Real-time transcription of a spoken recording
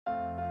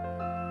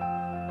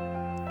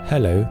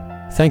Hello,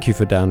 thank you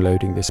for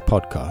downloading this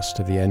podcast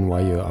of the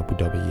NYU Abu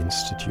Dhabi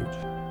Institute.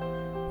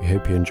 We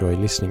hope you enjoy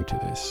listening to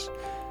this.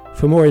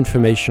 For more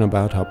information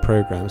about our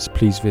programs,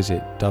 please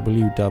visit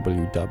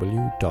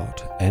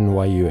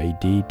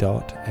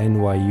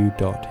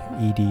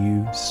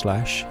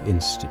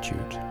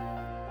www.nyu.nyu.edu/institute.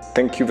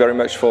 Thank you very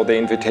much for the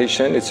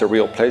invitation. It's a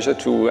real pleasure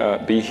to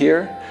be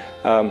here.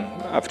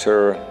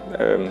 After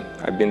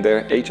I've been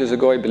there 8 years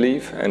ago, I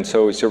believe, and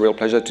so it's a real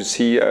pleasure to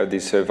see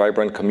this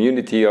vibrant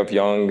community of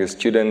young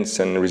students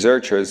and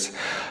researchers.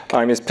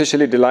 I'm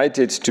especially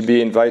delighted to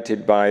be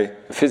invited by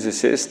a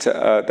physicist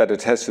that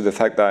attests to the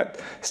fact that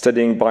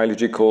studying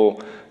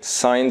biological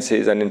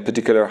sciences, and in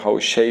particular how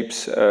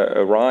shapes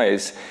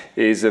arise,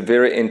 is a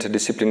very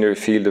interdisciplinary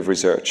field of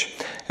research.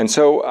 And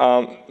so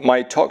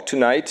my talk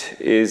tonight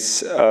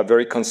is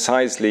very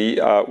concisely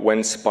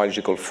whence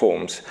biological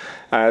forms.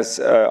 As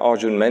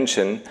Arjun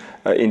mentioned,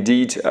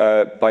 indeed,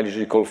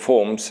 biological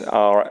forms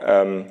are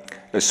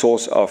a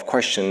source of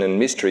question and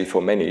mystery for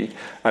many.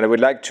 And I would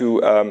like to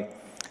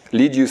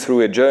lead you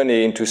through a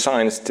journey into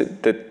science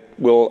that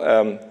will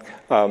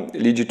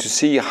lead you to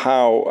see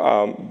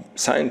how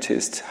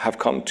scientists have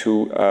come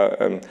to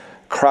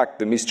crack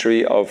the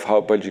mystery of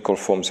how biological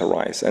forms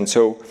arise. And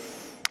so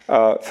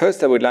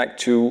first I would like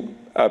to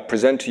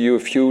present to you a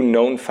few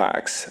known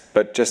facts,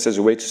 but just as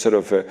a way to sort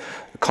of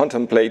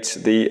contemplate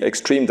the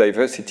extreme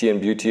diversity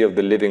and beauty of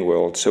the living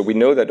world. So we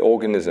know that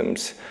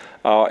organisms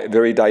are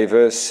very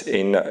diverse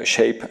in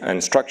shape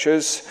and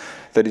structures.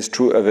 That is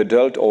true of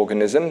adult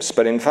organisms,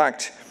 but in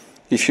fact,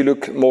 if you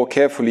look more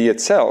carefully at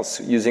cells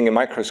using a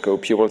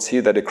microscope, you will see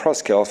that across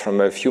scales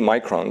from a few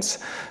microns,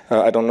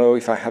 I don't know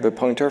if I have a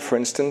pointer, for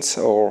instance,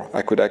 or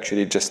I could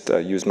actually just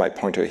use my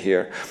pointer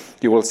here.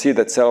 You will see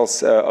that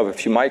cells of a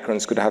few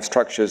microns could have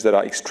structures that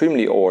are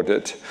extremely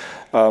ordered.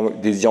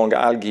 These young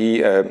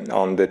algae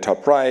on the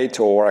top right,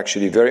 or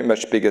actually very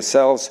much bigger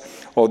cells,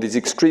 or these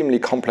extremely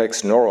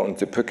complex neurons,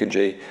 the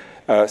Purkinje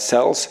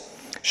cells,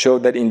 show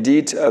that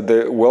indeed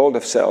the world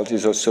of cells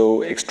is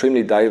also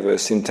extremely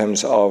diverse in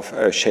terms of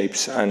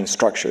shapes and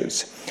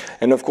structures.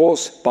 And of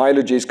course,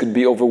 biologists could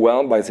be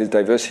overwhelmed by this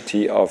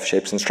diversity of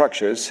shapes and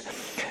structures.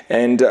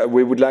 And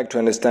we would like to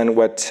understand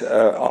what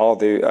are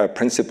the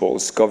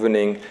principles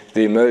governing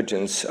the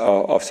emergence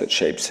of such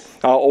shapes.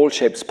 Are all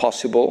shapes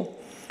possible?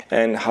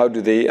 And how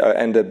do they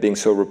end up being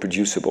so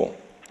reproducible?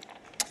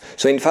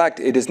 So in fact,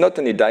 it is not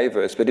only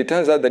diverse, but it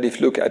turns out that if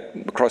you look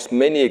across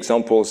many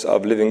examples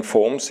of living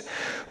forms,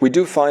 we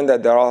do find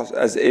that there are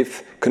as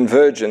if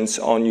convergence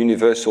on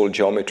universal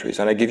geometries.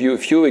 And I give you a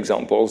few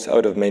examples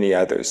out of many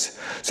others.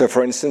 So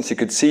for instance, you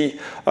could see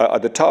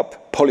at the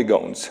top,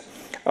 polygons.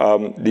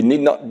 They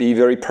need not be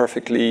very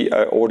perfectly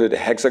ordered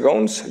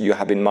hexagons. You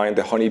have in mind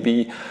the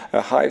honeybee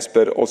hives,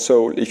 but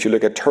also if you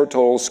look at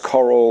turtles,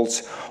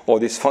 corals, or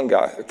this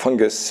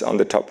fungus on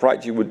the top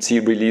right, you would see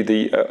really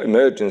the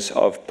emergence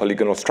of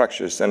polygonal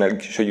structures. And I'll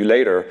show you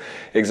later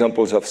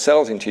examples of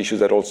cells in tissues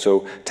that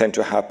also tend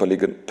to have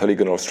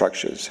polygonal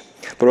structures.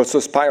 But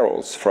also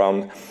spirals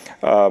from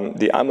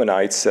the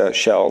ammonites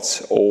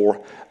shells,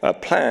 or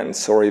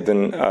plants, or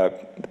even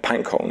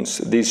pine cones.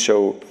 These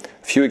show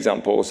few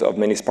examples of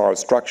many spiral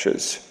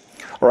structures,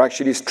 or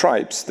actually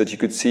stripes that you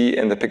could see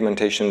in the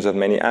pigmentations of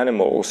many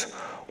animals,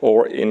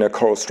 or in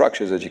coral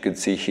structures that you could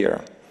see here.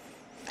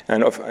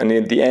 And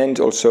in the end,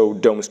 also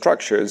dome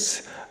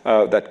structures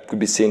that could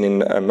be seen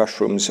in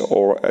mushrooms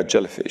or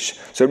jellyfish.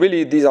 So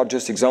really, these are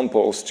just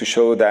examples to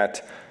show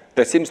that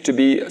there seems to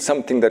be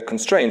something that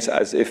constrains,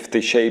 as if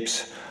the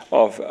shapes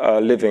of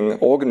living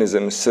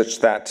organisms, such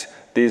that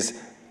these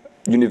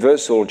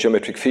universal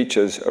geometric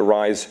features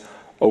arise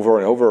over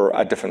and over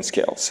at different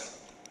scales.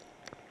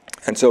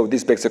 And so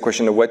this begs the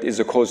question of what is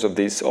the cause of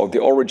this, or the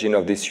origin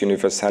of this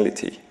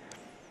universality.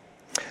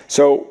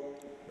 So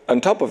on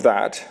top of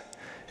that,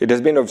 it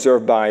has been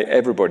observed by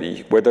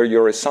everybody, whether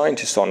you're a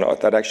scientist or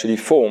not, that actually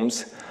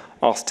forms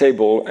are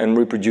stable and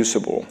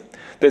reproducible.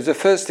 There's the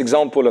first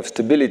example of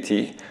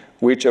stability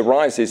which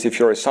arises if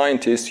you're a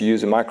scientist, you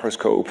use a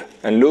microscope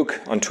and look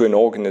onto an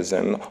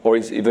organism, or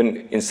is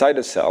even inside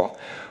a cell.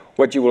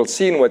 What you will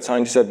see, and what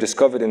scientists have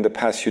discovered in the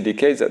past few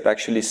decades, that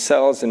actually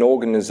cells and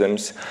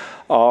organisms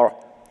are,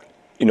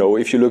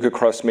 if you look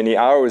across many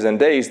hours and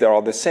days, they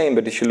are the same.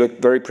 But if you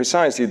look very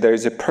precisely, there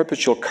is a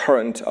perpetual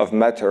current of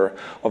matter,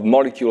 of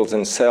molecules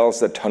and cells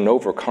that turn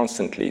over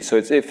constantly. So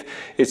it's if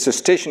it's a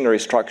stationary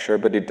structure,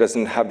 but it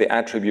doesn't have the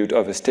attribute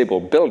of a stable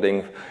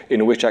building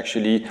in which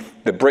actually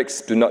the bricks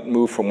do not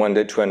move from one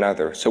day to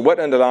another. So what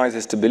underlies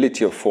the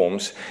stability of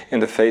forms in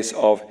the face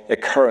of a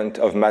current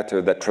of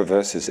matter that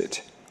traverses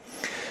it?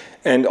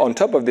 And on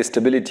top of this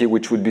stability,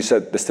 which would be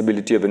the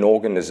stability of an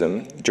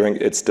organism during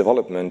its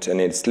development and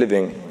its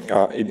living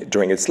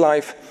during its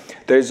life,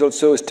 there is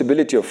also a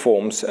stability of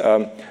forms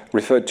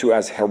referred to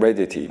as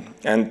heredity.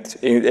 And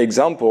an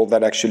example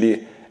that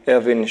actually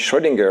Erwin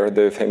Schrödinger,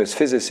 the famous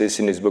physicist,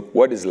 in his book,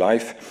 What is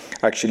Life,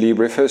 actually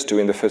refers to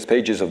in the first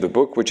pages of the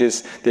book, which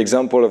is the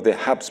example of the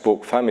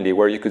Habsburg family,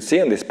 where you could see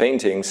on these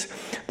paintings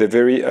the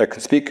very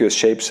conspicuous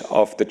shapes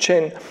of the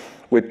chin,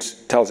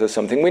 which tells us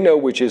something we know,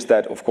 which is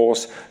that, of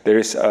course, there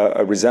is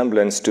a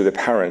resemblance to the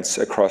parents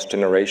across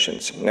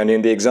generations. And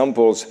in the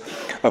examples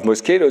of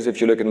mosquitoes,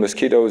 if you look at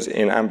mosquitoes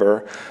in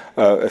amber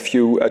a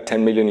few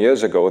 10 million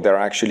years ago, they're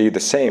actually the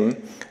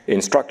same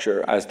in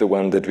structure as the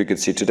one that we could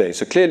see today.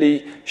 So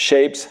clearly,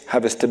 shapes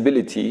have a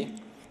stability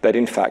that,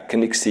 in fact,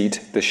 can exceed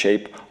the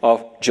shape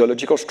of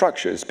geological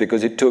structures,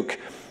 because it took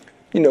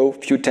a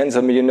few tens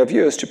of millions of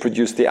years to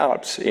produce the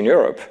Alps in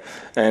Europe.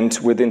 And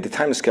within the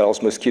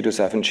timescales, mosquitoes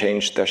haven't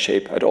changed their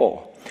shape at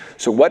all.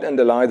 So what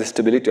underlies the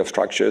stability of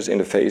structures in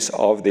the face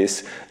of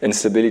this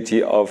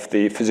instability of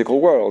the physical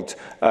world,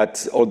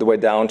 all the way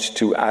down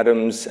to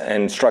atoms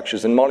and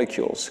structures and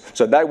molecules?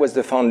 So that was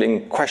the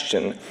founding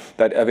question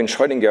that Erwin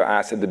Schrödinger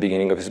asked at the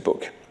beginning of his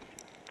book.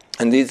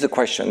 And this is a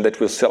question that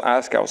we'll still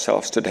ask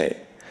ourselves today.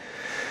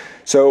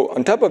 So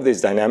on top of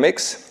these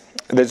dynamics,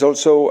 there's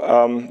also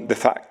the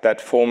fact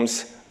that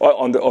forms,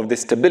 of the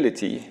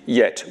stability,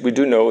 yet we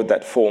do know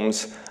that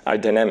forms are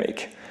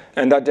dynamic.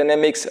 And are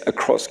dynamics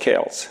across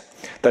scales.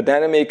 They're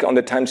dynamic on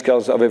the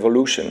timescales of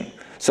evolution,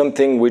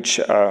 something which,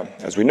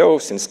 as we know,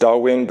 since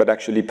Darwin, but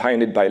actually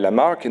pioneered by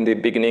Lamarck in the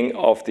beginning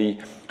of the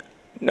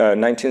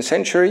 19th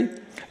century.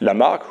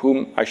 Lamarck,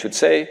 whom I should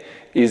say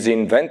is the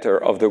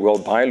inventor of the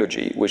word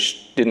biology,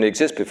 which didn't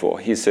exist before.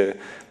 He's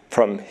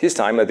from his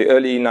time, at the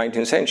early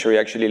 19th century,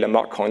 actually,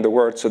 Lamarck coined the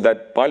word so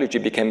that biology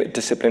became a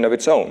discipline of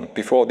its own.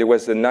 Before, there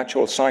was the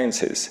natural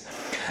sciences.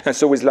 And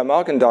so with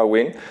Lamarck and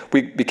Darwin,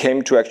 we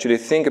became to actually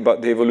think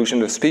about the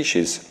evolution of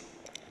species.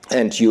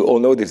 And you all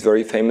know this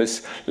very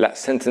famous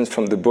last sentence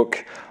from the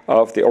book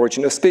of The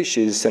Origin of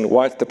Species. And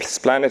whilst the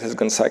planet has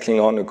gone cycling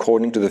on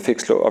according to the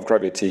fixed law of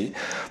gravity,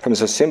 from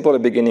so simple a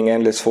beginning,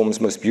 endless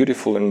forms, most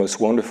beautiful and most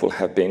wonderful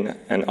have been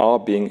and are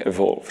being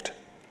evolved.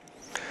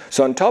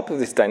 So on top of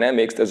this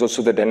dynamics, there's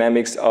also the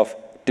dynamics of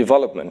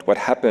development. What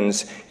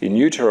happens in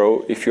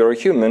utero if you're a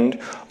human,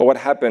 or what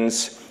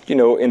happens,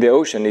 in the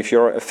ocean if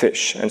you're a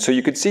fish. And so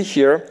you could see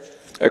here,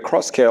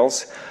 across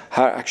scales,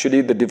 how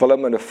actually the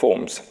development of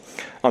forms.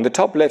 On the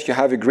top left, you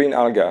have a green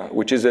alga,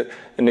 which is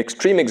an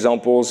extreme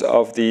example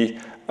of the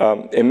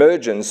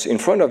emergence in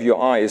front of your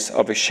eyes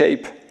of a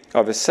shape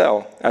of a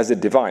cell as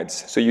it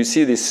divides. So you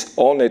see this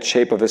ornate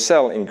shape of a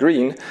cell in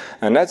green,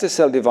 and as the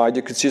cell divides,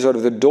 you can see sort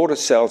of the daughter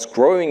cells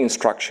growing in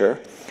structure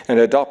and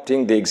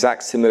adopting the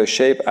exact similar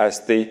shape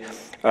as the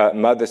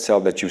mother cell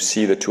that you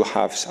see, the two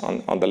halves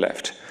on the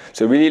left.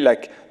 So really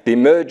like the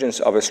emergence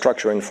of a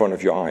structure in front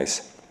of your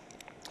eyes.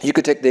 You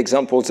could take the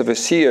examples of a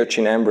sea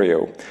urchin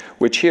embryo,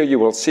 which here you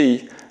will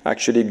see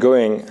actually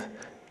going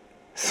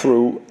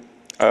through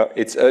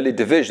its early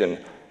division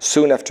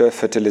soon after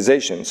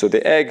fertilization. So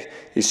the egg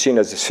is seen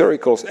as a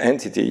spherical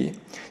entity.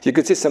 You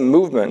could see some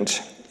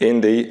movement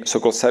in the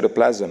so-called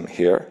cytoplasm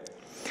here.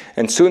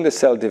 And soon the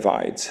cell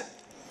divides.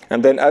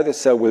 And then other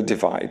cell will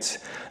divide.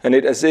 And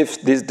it's as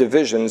if these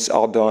divisions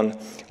are done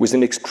with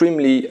an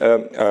extremely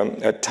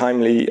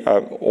timely,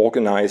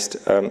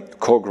 organized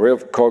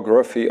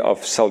choreography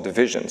of cell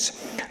divisions,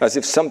 as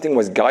if something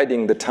was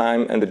guiding the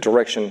time and the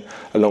direction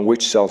along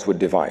which cells would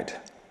divide.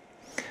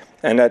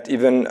 And at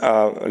even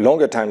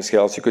longer time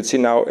scales, you could see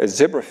now a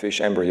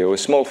zebrafish embryo, a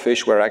small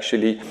fish where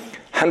actually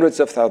hundreds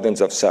of thousands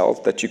of cells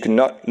that you can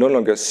no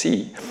longer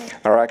see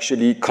are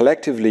actually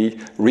collectively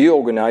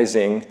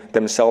reorganizing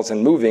themselves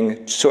and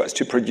moving so as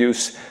to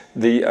produce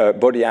the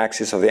body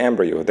axis of the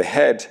embryo, the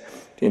head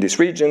in this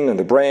region and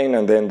the brain,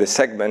 and then the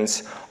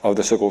segments of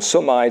the so-called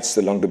somites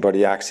along the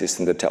body axis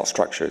and the tail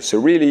structure. So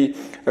really,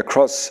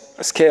 across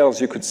scales,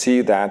 you could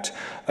see that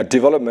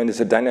development is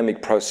a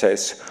dynamic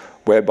process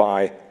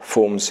whereby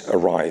forms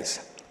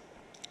arise.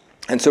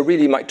 And so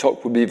really my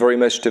talk will be very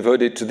much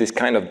devoted to this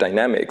kind of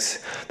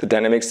dynamics, the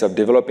dynamics of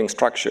developing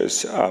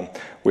structures,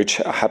 which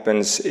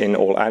happens in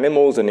all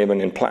animals and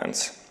even in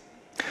plants.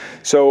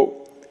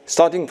 So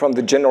starting from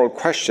the general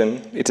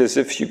question, it's as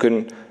if you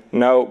can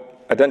now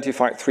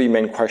identify three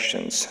main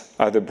questions,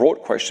 either broad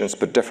questions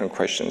but different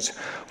questions.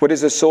 What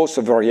is the source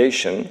of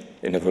variation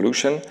in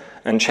evolution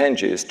and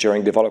changes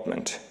during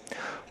development?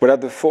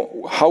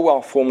 How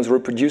are forms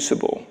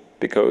reproducible?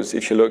 Because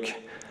if you look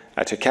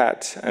at a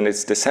cat and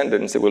its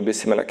descendants, there will be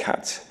similar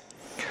cats.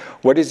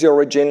 What is the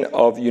origin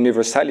of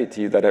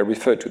universality that I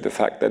referred to, the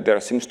fact that there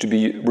seems to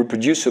be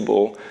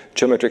reproducible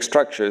geometric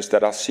structures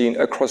that are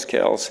seen across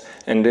scales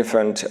in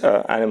different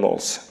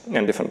animals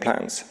and different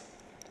plants?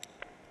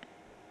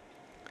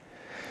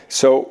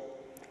 So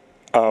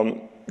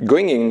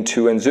going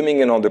into and zooming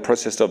in on the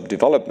process of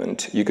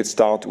development, you could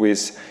start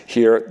with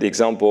here the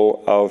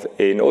example of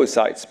an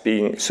oocyte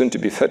being soon to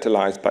be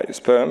fertilized by a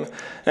sperm.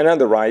 And on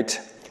the right,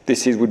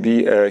 this would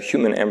be a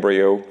human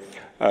embryo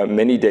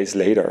many days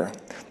later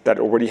that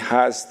already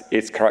has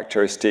its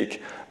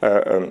characteristic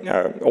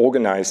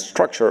organized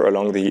structure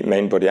along the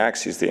main body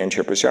axis, the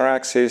anterior posterior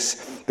axis,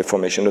 the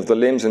formation of the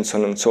limbs, and so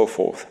on and so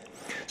forth.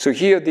 So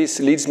here,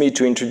 this leads me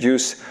to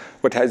introduce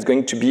what is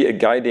going to be a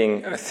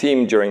guiding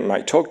theme during my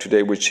talk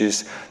today, which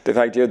is the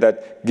idea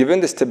that given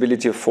the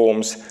stability of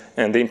forms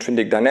and the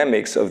intrinsic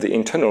dynamics of the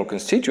internal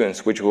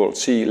constituents, which we'll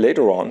see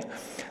later on,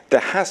 there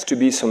has to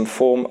be some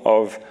form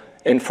of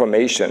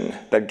information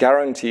that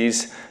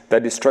guarantees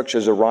that the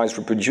structures arise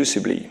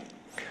reproducibly.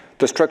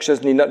 The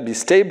structures need not be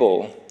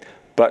stable,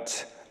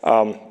 but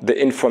the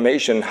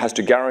information has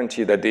to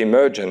guarantee that the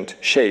emergent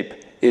shape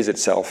is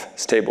itself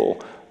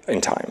stable in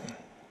time.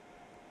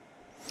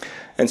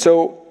 And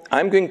so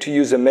I'm going to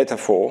use a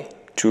metaphor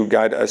to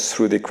guide us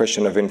through the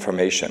question of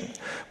information,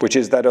 which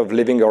is that of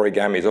living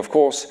origamis. Of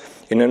course,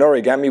 in an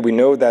origami, we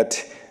know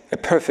that a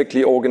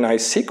perfectly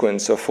organized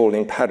sequence of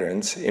folding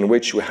patterns in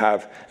which we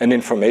have an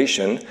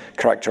information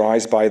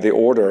characterized by the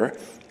order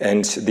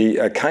and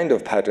the kind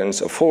of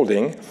patterns of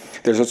folding.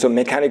 There's also a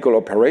mechanical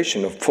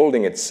operation of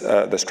folding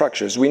the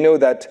structures. We know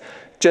that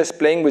just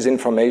playing with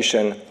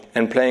information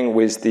and playing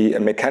with the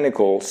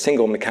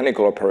single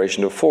mechanical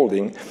operation of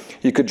folding,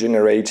 you could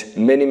generate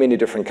many, many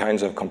different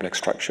kinds of complex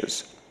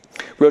structures.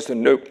 We also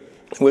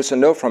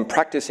know from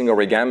practicing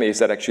origamis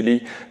that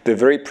actually the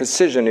very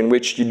precision in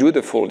which you do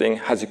the folding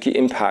has a key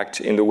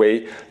impact in the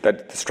way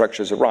that the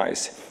structures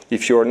arise.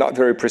 If you're not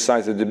very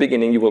precise at the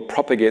beginning, you will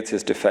propagate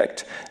this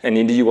defect, and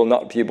indeed you will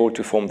not be able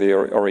to form the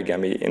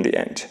origami in the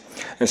end.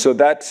 And so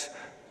that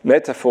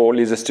metaphor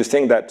leads us to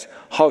think that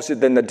how is it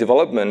then that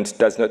development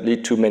does not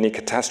lead to many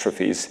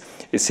catastrophes?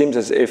 It seems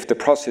as if the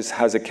process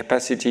has a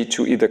capacity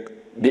to either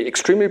be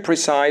extremely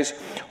precise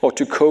or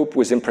to cope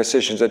with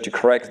imprecisions and to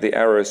correct the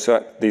errors so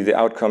that the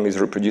outcome is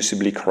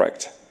reproducibly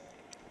correct.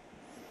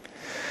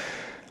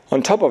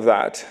 On top of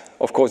that,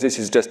 of course, this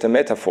is just a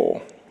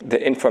metaphor.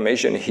 The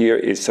information here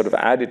is sort of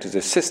added to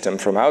the system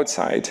from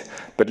outside,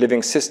 but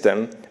living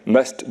system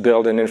must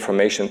build an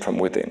information from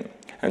within.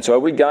 And so I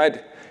will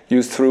guide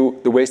you through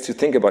the ways to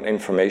think about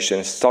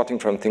information, starting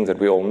from things that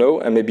we all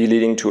know and maybe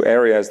leading to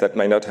areas that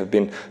might not have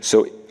been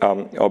so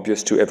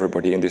obvious to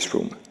everybody in this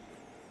room.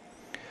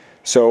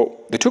 So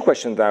the two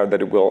questions now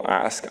that we'll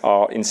ask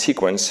are in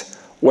sequence: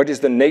 what is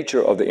the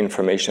nature of the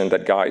information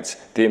that guides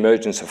the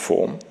emergence of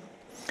form?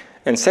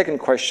 And second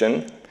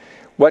question,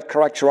 what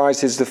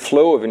characterizes the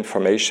flow of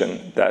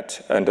information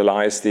that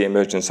underlies the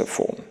emergence of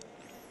form?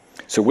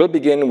 So we'll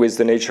begin with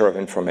the nature of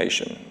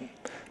information.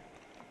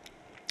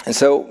 And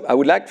so I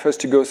would like first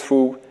to go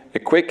through a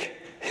quick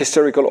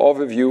historical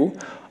overview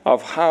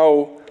of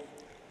how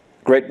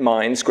great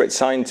minds, great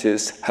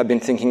scientists have been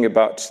thinking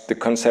about the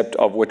concept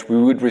of what we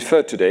would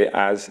refer today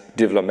as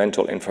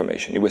developmental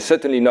information. It was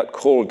certainly not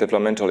called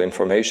developmental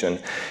information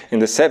in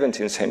the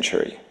 17th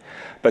century.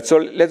 But so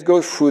let's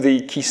go through the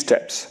key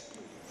steps.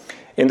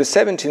 In the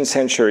 17th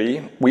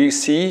century, we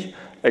see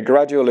a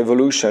gradual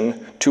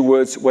evolution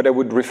towards what I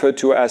would refer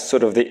to as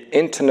sort of the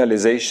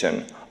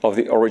internalization of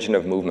the origin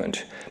of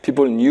movement.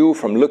 People knew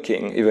from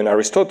looking, even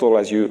Aristotle,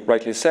 as you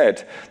rightly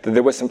said, that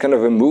there was some kind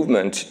of a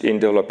movement in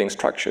developing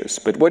structures.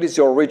 But what is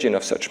the origin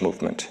of such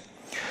movement?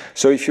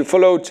 So if you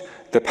followed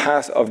the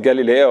path of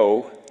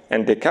Galileo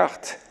and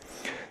Descartes,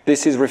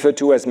 this is referred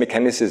to as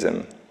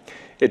mechanicism.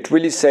 It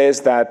really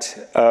says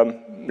that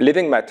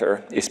living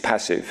matter is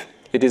passive.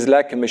 It is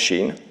like a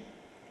machine.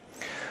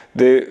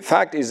 The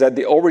fact is that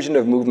the origin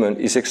of movement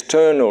is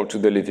external to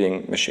the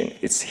living machine.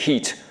 It's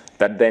heat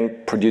that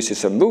then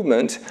produces a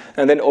movement,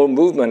 and then all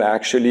movement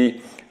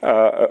actually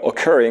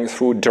occurring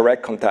through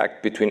direct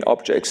contact between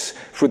objects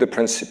through the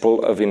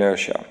principle of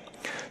inertia.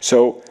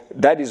 So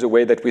that is the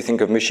way that we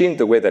think of machines,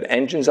 the way that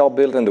engines are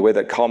built, and the way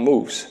that car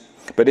moves.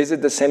 But is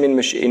it the same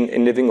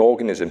in living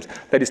organisms?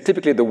 That is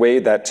typically the way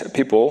that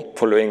people,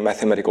 following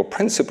mathematical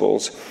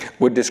principles,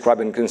 would describe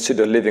and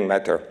consider living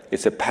matter.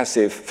 It's a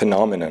passive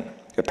phenomenon,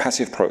 a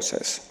passive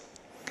process.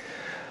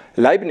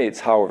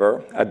 Leibniz,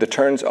 however, at the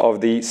turns of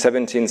the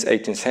 17th,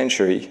 18th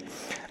century,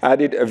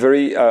 added a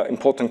very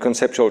important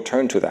conceptual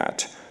turn to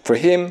that. For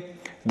him,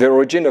 the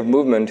origin of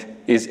movement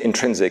is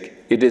intrinsic.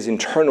 It is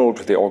internal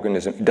to the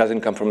organism. It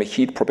doesn't come from a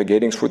heat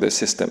propagating through the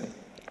system.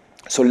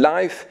 So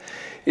life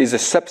is a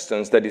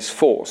substance that is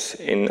force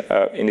in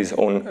his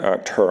own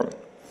term.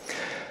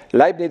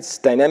 Leibniz's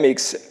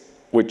dynamics,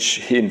 which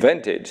he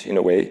invented in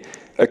a way,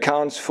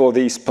 accounts for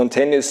the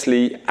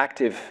spontaneously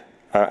active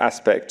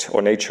aspect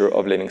or nature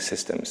of living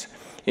systems.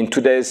 In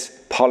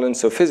today's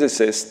parlance of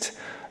physicists,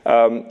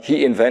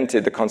 he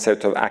invented the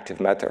concept of active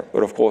matter.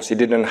 But of course, he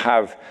didn't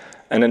have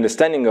an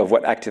understanding of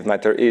what active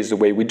matter is the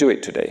way we do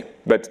it today.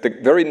 But the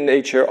very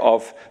nature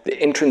of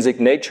the intrinsic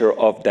nature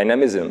of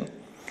dynamism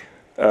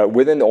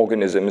within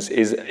organisms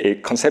is a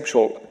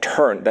conceptual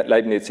turn that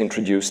Leibniz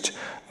introduced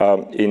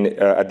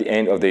at the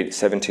end of the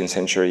 17th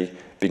century,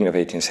 beginning of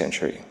 18th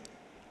century.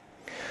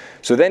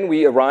 So then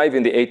we arrive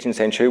in the 18th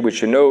century,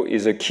 which you know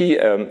is a key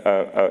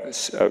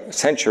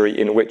century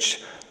in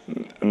which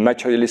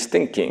materialist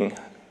thinking,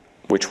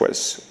 which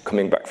was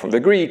coming back from the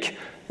Greek,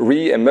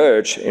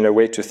 re-emerged in a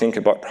way to think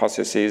about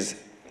processes.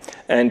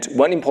 And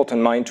one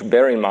important mind to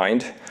bear in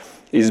mind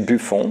is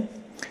Buffon.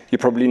 You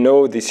probably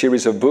know the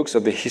series of books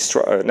of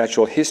the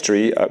natural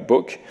history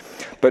book.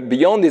 But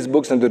beyond these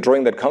books and the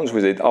drawing that comes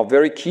with it are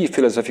very key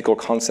philosophical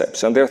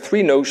concepts. And there are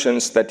three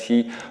notions that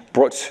he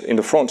brought in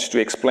the front to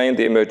explain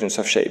the emergence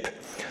of shape.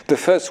 The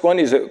first one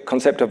is a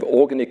concept of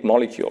organic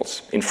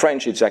molecules. In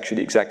French, it's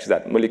actually exactly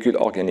that, molécule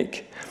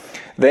organique.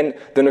 Then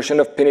the notion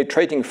of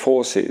penetrating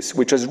forces,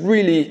 which has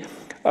really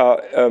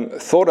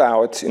thought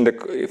out in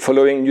the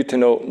following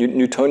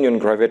Newtonian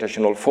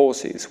gravitational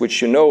forces,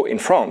 which in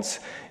France,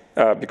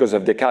 because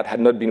of Descartes, had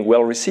not been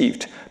well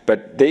received.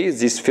 But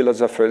these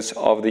philosophers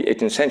of the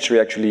 18th century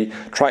actually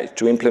tried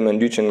to implement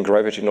Newtonian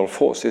gravitational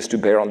forces to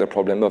bear on the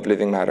problem of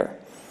living matter.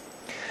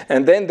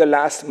 And then the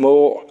last,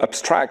 more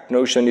abstract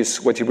notion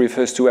is what he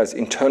refers to as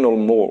internal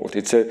mold.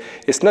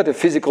 It's not a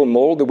physical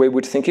mold the way we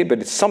would think it, but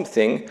it's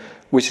something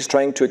which is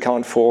trying to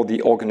account for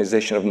the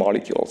organization of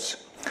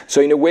molecules.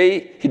 So in a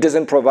way, he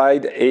doesn't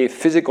provide a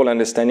physical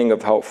understanding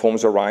of how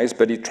forms arise,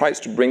 but he tries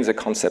to bring the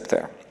concept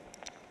there.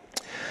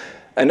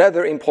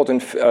 Another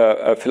important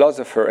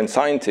philosopher and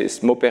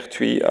scientist,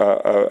 Maupertuis,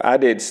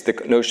 added the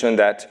notion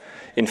that,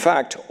 in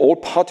fact, all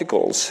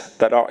particles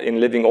that are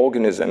in living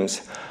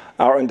organisms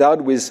are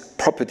endowed with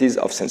properties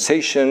of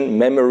sensation,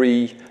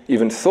 memory,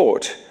 even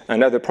thought,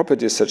 and other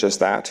properties such as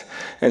that.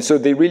 And so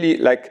they really,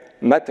 like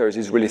matters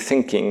is really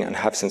thinking and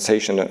have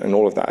sensation and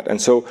all of that. And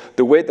so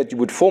the way that you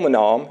would form an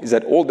arm is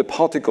that all the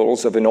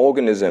particles of an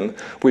organism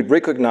would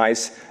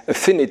recognize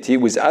affinity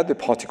with other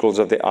particles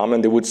of the arm,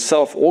 and they would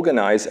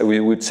self-organize,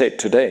 we would say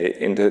today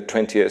in the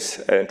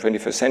 20th and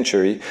 21st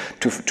century,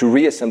 to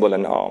reassemble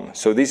an arm.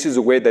 So this is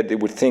a way that they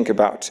would think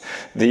about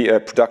the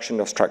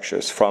production of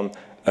structures from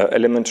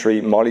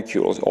elementary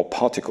molecules or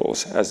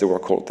particles, as they were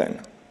called then.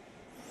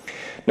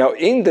 Now,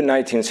 in the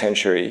 19th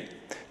century,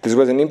 this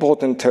was an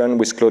important turn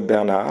with Claude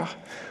Bernard,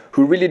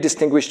 who really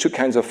distinguished two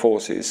kinds of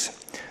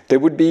forces. There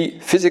would be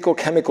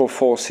physical-chemical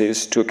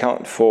forces to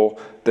account for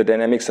the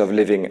dynamics of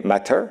living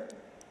matter.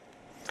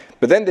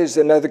 But then there's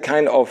another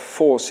kind of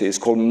forces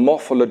called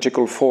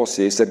morphological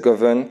forces that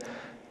govern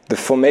the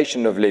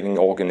formation of living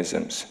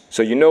organisms.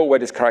 So you know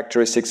what is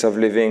characteristics of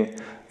living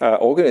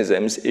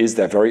organisms is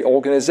their very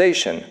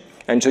organization.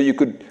 And so you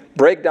could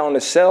break down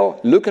a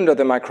cell, look under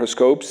the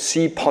microscope,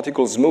 see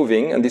particles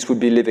moving, and this would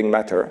be living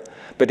matter.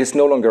 But it's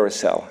no longer a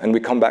cell, and we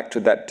come back to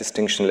that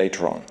distinction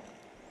later on.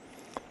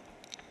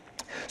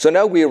 So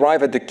now we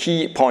arrive at the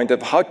key point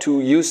of how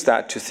to use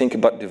that to think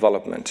about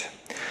development.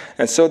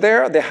 And so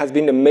there has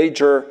been a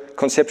major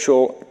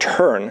conceptual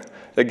turn,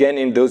 again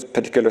in those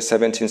particular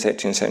 17th,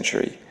 18th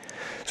century.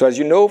 So as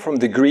you know from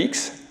the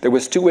Greeks, there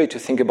was two ways to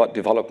think about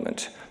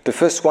development. The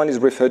first one is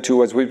referred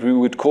to as what we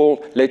would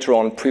call later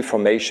on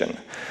preformation.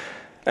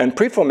 And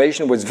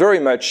preformation was very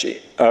much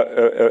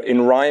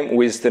in rhyme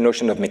with the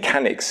notion of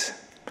mechanics.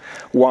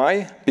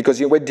 Why? Because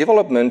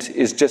development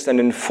is just an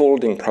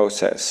unfolding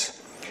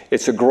process.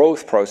 It's a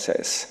growth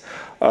process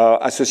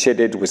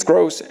associated with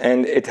growth,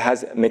 and it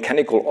has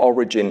mechanical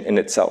origin in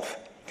itself.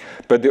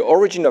 But the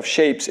origin of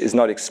shapes is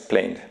not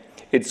explained.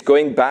 It's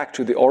going back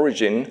to the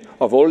origin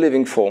of all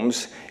living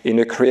forms in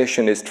a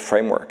creationist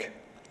framework.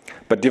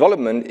 But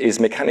development is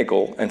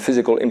mechanical and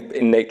physical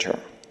in nature.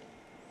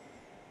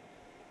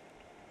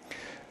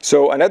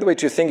 So another way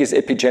to think is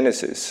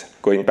epigenesis,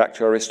 going back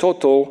to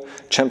Aristotle,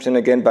 championed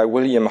again by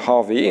William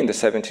Harvey in the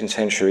 17th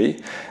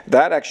century.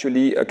 That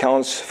actually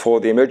accounts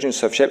for the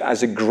emergence of shape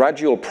as a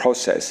gradual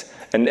process,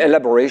 an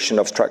elaboration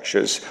of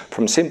structures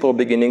from simple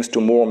beginnings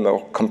to more and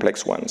more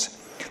complex ones.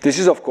 This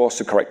is, of course,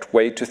 the correct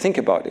way to think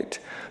about it.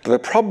 But the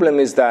problem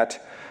is that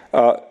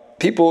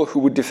people who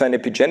would defend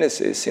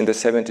epigenesis in the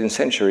 17th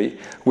century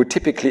would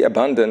typically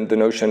abandon the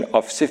notion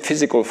of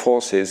physical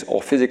forces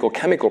or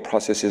physical-chemical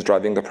processes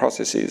driving the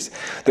processes.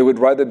 They would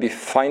rather be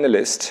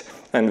finalist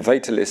and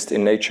vitalist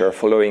in nature,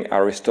 following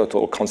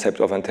Aristotle's concept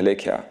of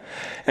entelechia.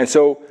 And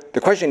so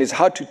the question is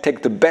how to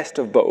take the best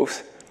of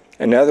both,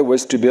 in other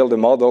words, to build a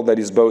model that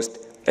is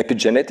both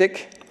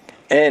epigenetic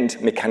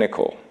and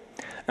mechanical.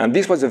 And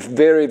this was a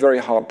very, very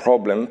hard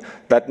problem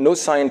that no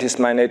scientist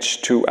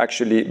managed to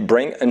actually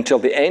bring until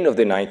the end of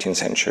the 19th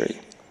century.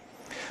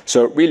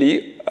 So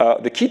really,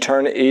 the key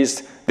turn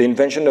is the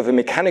invention of a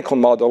mechanical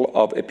model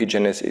of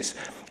epigenesis,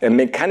 a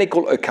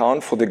mechanical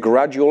account for the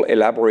gradual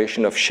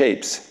elaboration of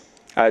shapes,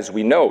 as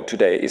we know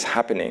today is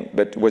happening,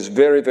 but was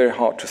very, very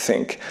hard to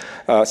think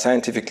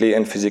scientifically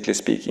and physically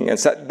speaking. And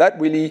so that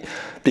really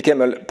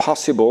became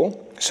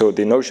possible. So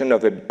the notion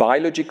of a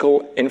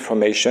biological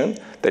information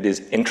that is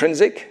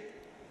intrinsic,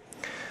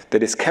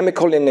 that is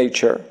chemical in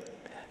nature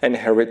and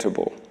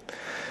heritable.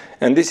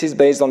 And this is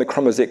based on the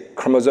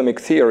chromosomic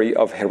theory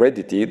of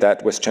heredity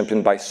that was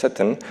championed by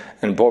Sutton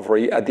and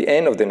Bovary at the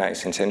end of the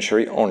 19th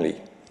century only.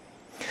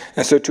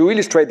 And so to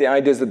illustrate the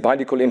ideas that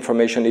biological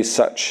information is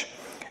such,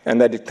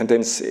 and that it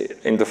contains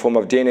in the form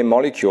of DNA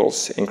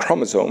molecules in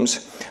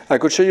chromosomes, I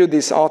could show you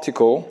this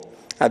article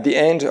at the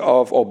end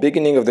of or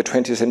beginning of the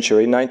 20th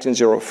century,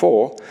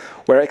 1904,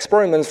 where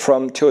experiments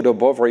from Theodore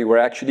Bovary were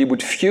actually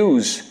would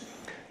fuse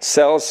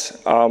cells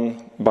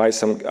by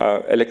some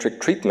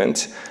electric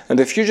treatment, and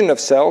the fusion of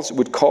cells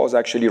would cause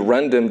actually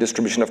random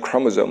distribution of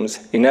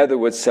chromosomes. In other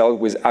words, cells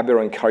with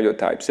aberrant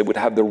karyotypes. They would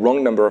have the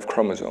wrong number of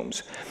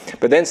chromosomes.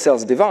 But then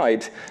cells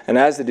divide, and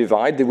as they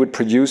divide, they would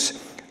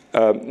produce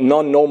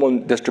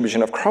non-normal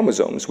distribution of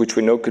chromosomes, which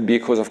we know could be a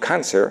cause of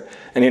cancer,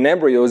 and in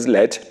embryos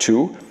led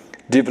to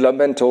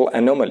developmental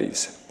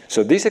anomalies.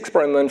 So this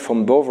experiment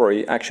from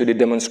Bovary actually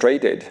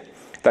demonstrated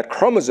that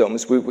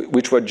chromosomes,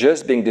 which were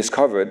just being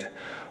discovered,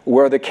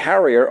 were the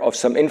carrier of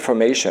some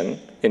information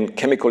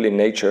chemical in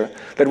nature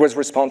that was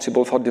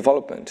responsible for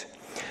development.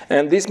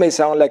 And this may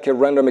sound like a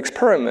random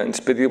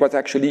experiment, but it was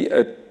actually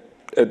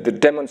the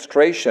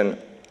demonstration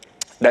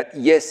that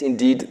yes,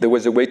 indeed, there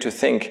was a way to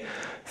think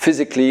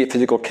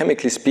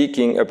physical-chemically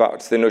speaking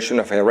about the notion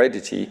of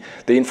heredity.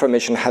 The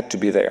information had to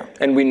be there.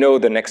 And we know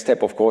the next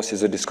step, of course,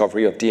 is the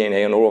discovery of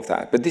DNA and all of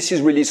that. But this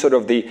is really sort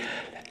of the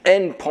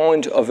end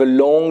point of a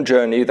long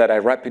journey that I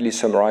rapidly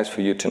summarize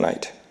for you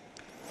tonight.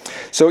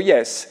 So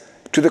yes,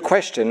 to the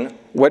question,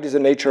 what is the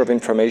nature of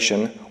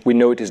information? We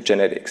know it is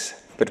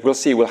genetics. But we'll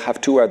see, we'll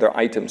have two other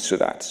items to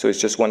that. So it's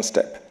just one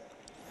step.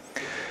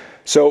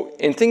 So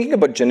in thinking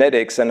about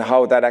genetics and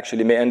how that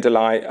actually may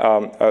underlie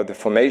the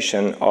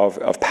formation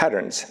of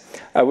patterns,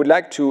 I would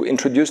like to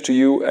introduce to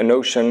you a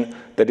notion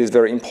that is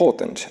very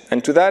important.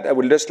 And to that, I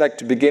would just like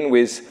to begin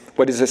with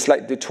what is a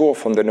slight detour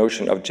from the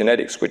notion of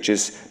genetics, which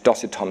is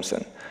Darcy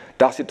Thompson.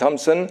 Darcy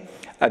Thompson,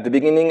 at the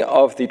beginning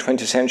of the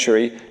 20th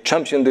century,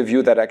 championed the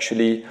view that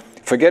actually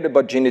forget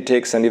about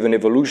genetics and even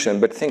evolution,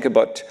 but think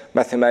about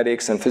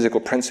mathematics and physical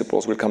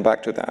principles. We'll come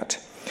back to that.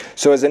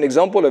 So as an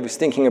example of his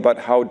thinking about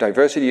how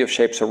diversity of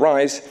shapes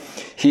arise,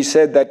 he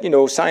said that,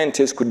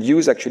 scientists could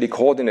use actually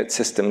coordinate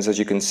systems, as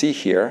you can see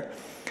here.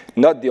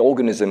 Not the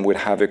organism would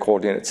have a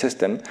coordinate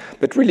system,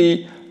 but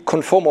really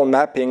conformal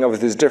mapping of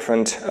these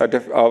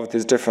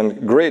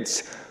different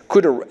grids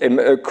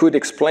could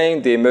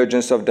explain the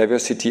emergence of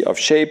diversity of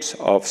shapes,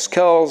 of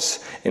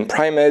skulls in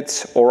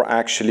primates, or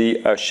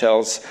actually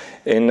shells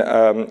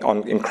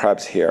in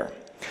crabs here.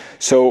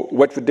 So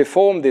what would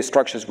deform these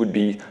structures would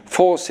be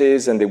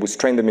forces, and they would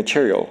strain the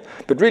material.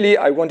 But really,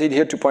 I wanted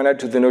here to point out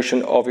to the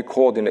notion of a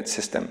coordinate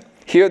system.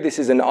 Here, this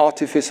is an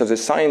artifice of the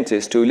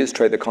scientist to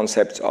illustrate the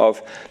concept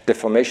of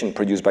deformation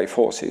produced by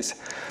forces.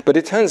 But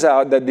it turns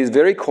out that this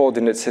very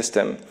coordinate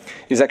system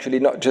is actually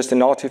not just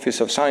an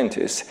artifice of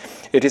scientists.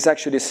 It is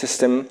actually a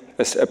system,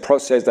 a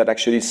process that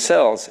actually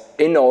cells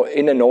in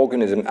an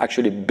organism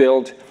actually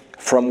build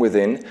from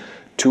within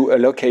to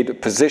allocate a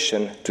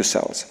position to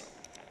cells.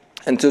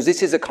 And so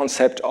this is a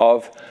concept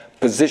of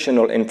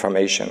positional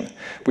information,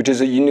 which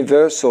is a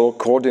universal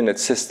coordinate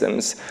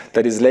systems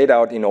that is laid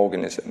out in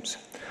organisms.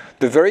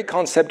 The very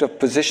concept of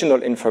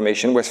positional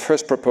information was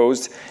first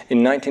proposed in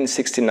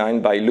 1969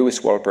 by Louis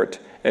Wolpert,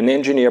 an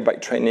engineer by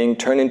training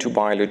turned into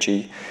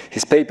biology.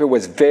 His paper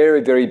was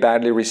very, very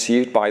badly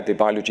received by the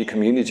biology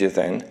community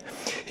then.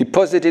 He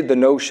posited the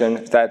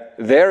notion that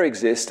there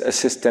exists a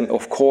system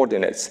of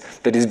coordinates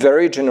that is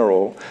very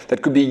general,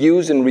 that could be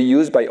used and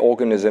reused by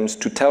organisms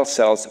to tell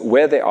cells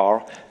where they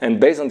are, and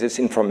based on this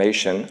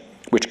information,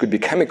 which could be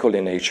chemical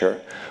in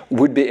nature,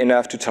 would be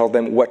enough to tell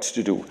them what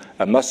to do,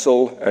 a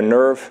muscle, a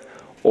nerve,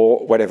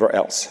 or whatever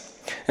else.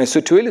 And so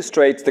to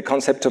illustrate the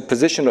concept of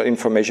positional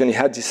information, he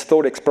had these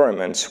thought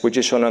experiments, which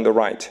is shown on the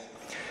right.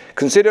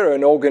 Consider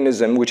an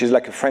organism which is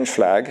like a French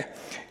flag.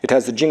 It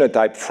has the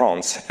genotype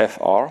France,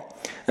 FR,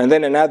 and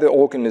then another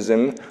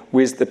organism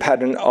with the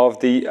pattern of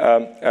the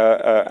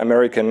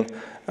American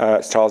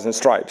Stars and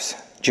Stripes,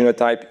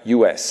 genotype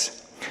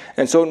US.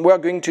 And so we're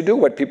going to do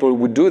what people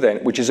would do then,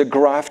 which is a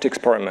graft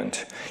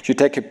experiment. You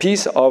take a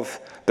piece of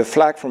the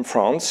flag from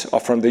France or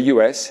from the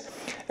US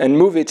and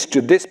move it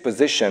to this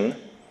position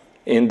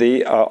on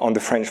the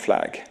French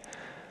flag.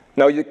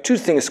 Now, two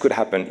things could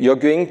happen. You're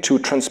going to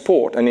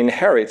transport and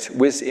inherit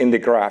within the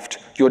graft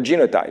your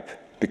genotype,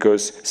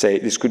 because, say,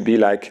 this could be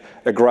like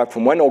a graft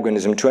from one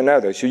organism to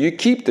another. So you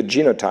keep the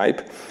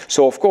genotype.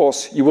 So, of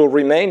course, you will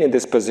remain in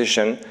this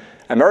position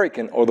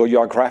American, although you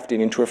are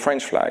grafted into a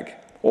French flag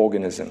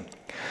organism.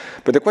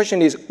 But the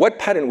question is, what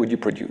pattern would you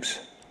produce?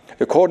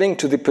 According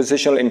to the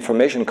positional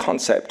information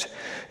concept,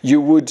 you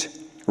would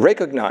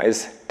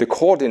recognize the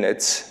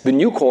coordinates, the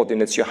new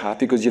coordinates you have,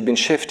 because you've been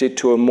shifted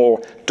to a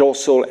more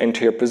dorsal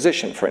anterior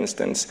position, for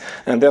instance,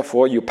 and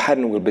therefore your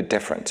pattern will be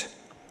different.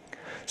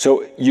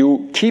 So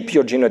you keep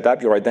your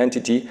genotype, your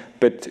identity,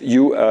 but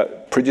you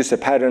produce a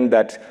pattern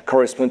that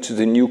corresponds to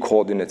the new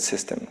coordinate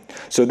system.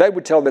 So that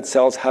would tell that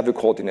cells have a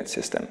coordinate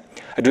system.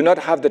 I do not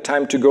have the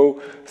time to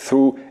go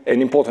through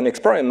an important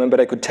experiment, but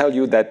I could tell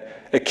you that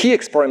a key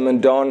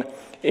experiment done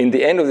in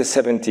the end of the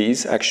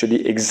 70s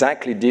actually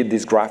exactly did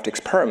these graft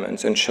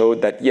experiments and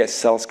showed that, yes,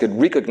 cells could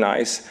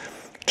recognize,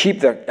 keep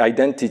their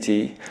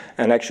identity,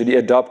 and actually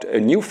adopt a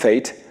new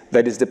fate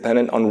that is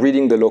dependent on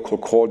reading the local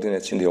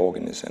coordinates in the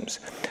organisms.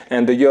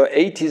 And the year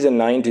 80s and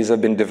 90s have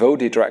been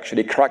devoted to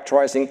actually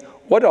characterizing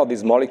what are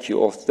these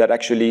molecules that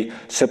actually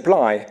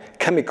supply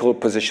chemical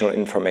positional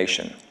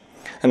information.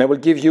 And I will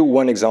give you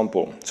one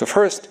example. So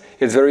first,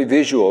 it's very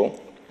visual.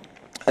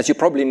 As you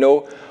probably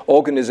know,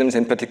 organisms,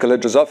 in particular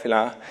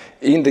Drosophila,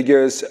 in the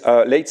years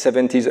late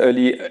 70s,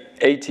 early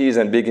 80s,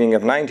 and beginning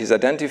of 90s,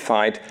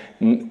 identified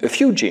a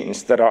few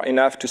genes that are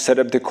enough to set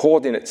up the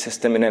coordinate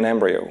system in an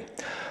embryo.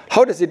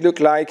 How does it look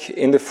like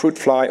in the fruit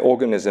fly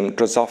organism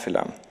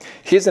Drosophila?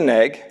 Here's an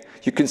egg.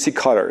 You can see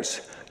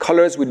colors.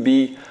 Colors would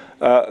be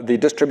the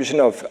distribution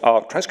of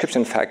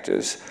transcription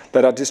factors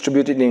that are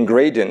distributed in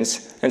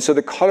gradients. And so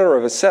the color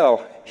of a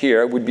cell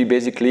here would be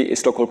basically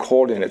its local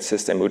coordinate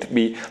system. It would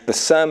be the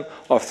sum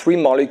of 3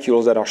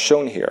 molecules that are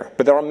shown here.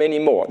 But there are many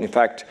more. In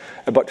fact,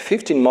 about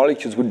 15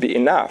 molecules would be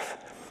enough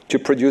to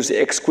produce the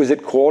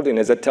exquisite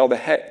coordinates that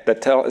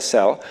tell a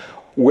cell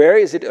where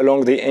is it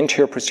along the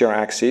anterior posterior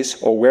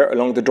axis or where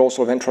along the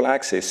dorsal ventral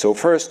axis. So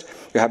first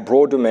you have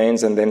broad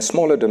domains and then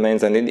smaller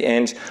domains, and in the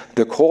end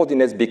the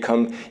coordinates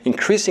become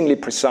increasingly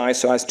precise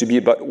so as to be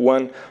about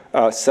 1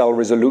 cell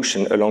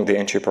resolution along the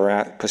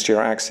anterior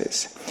posterior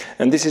axis.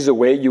 And this is the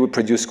way you would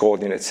produce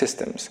coordinate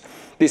systems.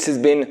 This has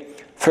been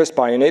first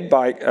pioneered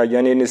by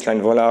Janine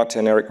Islein-Vollard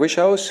and Eric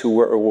Wishaus, who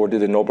were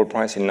awarded the Nobel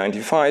Prize in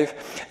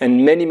 1995,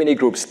 and many, many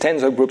groups,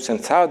 tens of groups and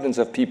thousands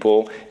of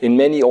people in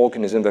many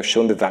organisms have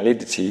shown the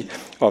validity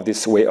of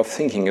this way of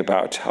thinking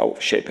about how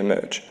shape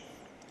emerge.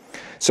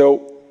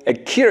 So a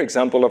clear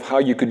example of how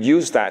you could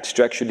use that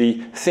to actually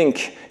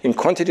think in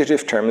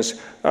quantitative terms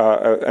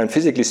and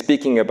physically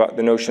speaking about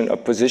the notion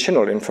of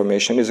positional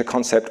information is a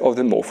concept of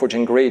the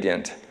morphogen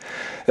gradient.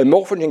 A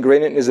morphogen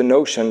gradient is a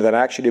notion that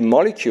actually a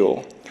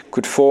molecule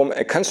could form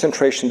a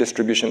concentration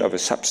distribution of a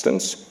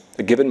substance,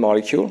 a given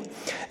molecule,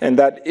 and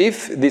that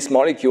if this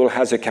molecule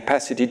has a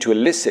capacity to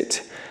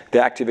elicit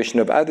the activation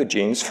of other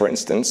genes, for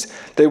instance,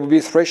 there would be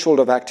a threshold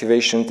of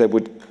activation that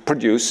would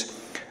produce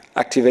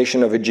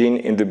activation of a gene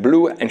in the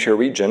blue anterior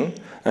region,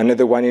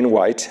 another one in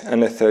white,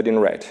 and a third in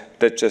red.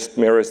 That just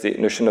mirrors the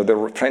notion of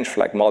the French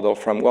flag model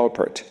from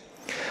Welpert.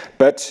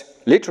 But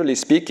literally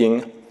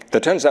speaking, there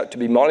turns out to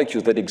be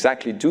molecules that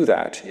exactly do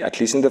that, at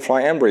least in the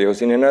fly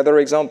embryos, in another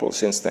example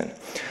since then.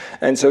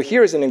 And so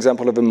here is an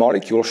example of a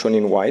molecule shown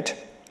in white,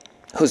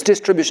 whose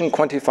distribution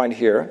quantified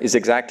here is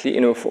exactly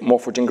in a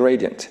morphogen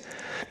gradient.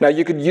 Now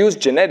you could use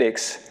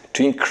genetics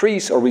to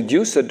increase or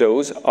reduce the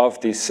dose of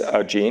this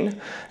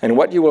gene, and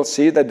what you will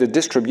see that the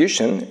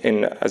distribution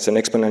as an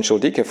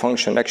exponential decay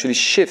function actually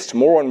shifts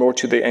more and more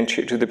to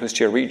the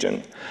posterior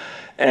region.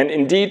 And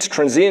indeed,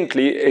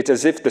 transiently, it's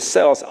as if the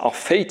cells are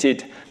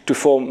fated to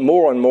form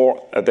more and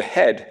more at the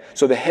head.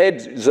 So the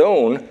head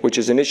zone, which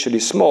is initially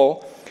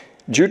small,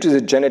 due to the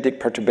genetic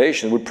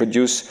perturbation, would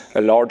produce a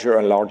larger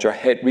and larger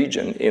head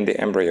region in the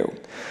embryo.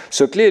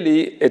 So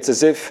clearly, it's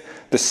as if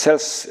the cell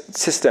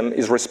system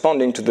is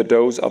responding to the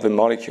dose of a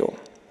molecule.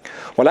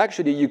 Well,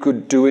 actually, you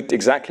could do it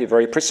exactly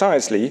very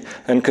precisely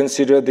and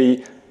consider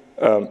the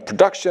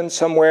production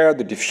somewhere,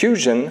 the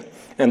diffusion,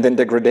 and then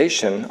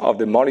degradation of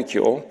the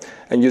molecule,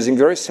 and using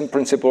very simple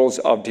principles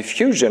of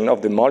diffusion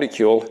of the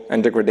molecule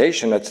and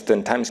degradation at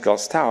certain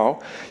timescales tau,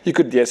 you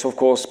could, yes, of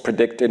course,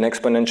 predict an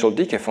exponential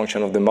decay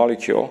function of the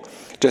molecule,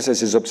 just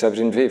as is observed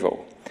in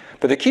vivo.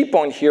 But the key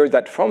point here is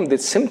that from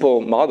this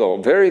simple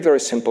model, very, very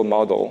simple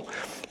model,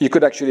 you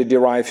could actually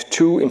derive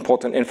 2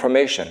 important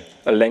information: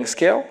 a length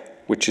scale,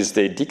 which is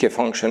the decay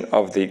function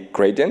of the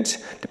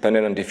gradient,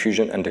 dependent on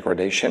diffusion and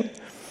degradation,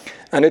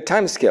 and a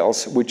time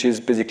scales, which is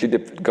basically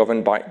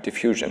governed by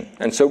diffusion.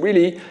 And so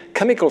really,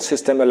 chemical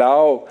systems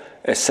allow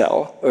a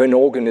cell or an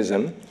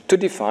organism to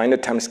define a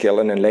time scale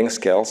and a length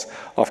scales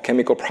of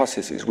chemical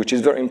processes, which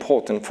is very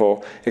important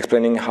for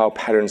explaining how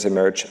patterns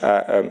emerge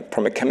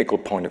from a chemical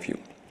point of view.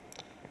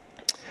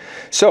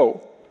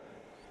 So,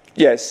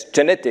 yes,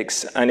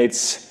 genetics and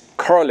its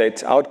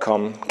correlate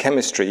outcome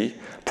chemistry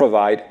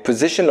provide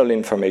positional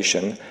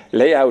information,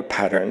 layout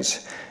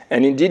patterns,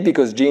 and indeed,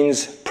 because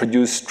genes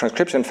produce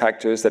transcription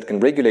factors that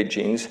can regulate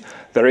genes,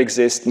 there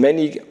exist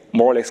many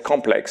more or less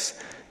complex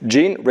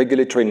gene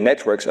regulatory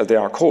networks, as they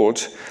are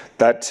called,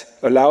 that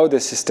allow the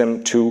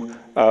system to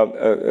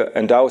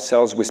endow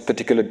cells with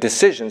particular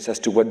decisions as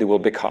to what they will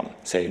become,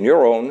 say a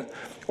neuron,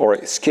 or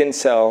a skin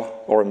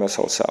cell, or a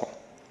muscle cell.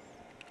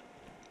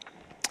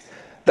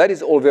 That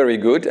is all very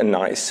good and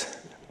nice,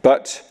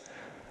 but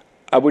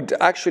I would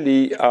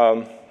actually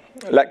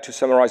like to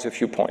summarize a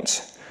few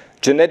points.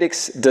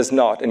 Genetics does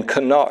not and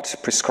cannot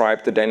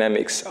prescribe the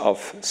dynamics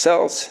of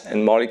cells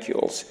and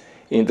molecules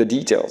in the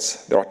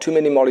details. There are too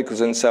many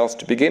molecules in cells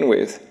to begin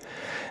with.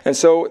 And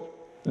so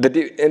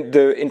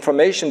the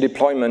information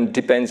deployment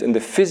depends on the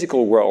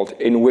physical world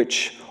in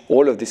which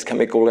all of these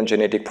chemical and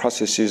genetic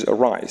processes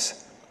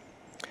arise.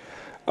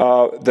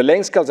 The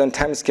length scales and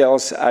time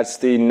scales at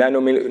the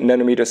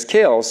nanometer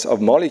scales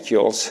of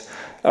molecules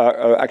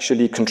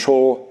actually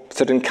control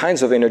certain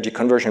kinds of energy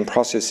conversion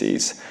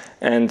processes,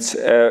 and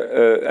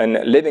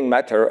living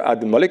matter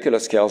at the molecular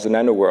scales, the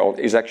nanoworld,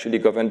 is actually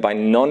governed by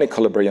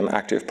non-equilibrium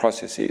active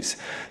processes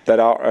that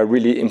are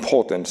really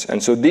important.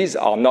 And so these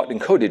are not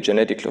encoded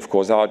genetically, of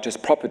course, they are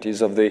just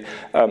properties of the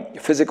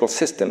physical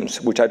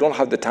systems, which I don't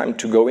have the time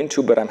to go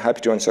into, but I'm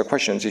happy to answer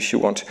questions if you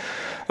want.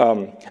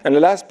 And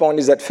the last point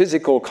is that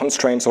physical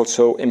constraints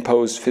also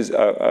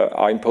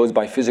are imposed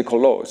by physical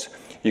laws.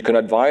 You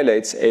cannot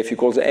violate F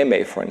equals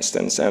ma, for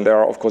instance. And there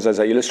are, of course, as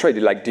I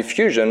illustrated, like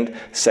diffusion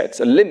sets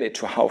a limit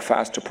to how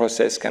fast a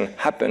process can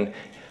happen,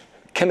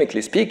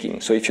 chemically speaking.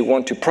 So if you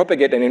want to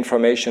propagate an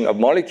information of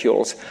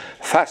molecules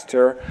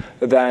faster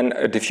than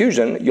a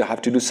diffusion, you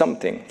have to do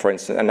something. For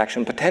instance, an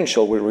action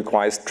potential will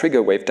require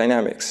trigger wave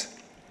dynamics.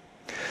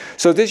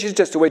 So this is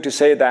just a way to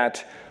say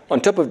that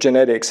on top of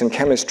genetics and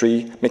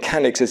chemistry,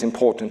 mechanics is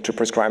important to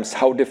prescribe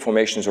how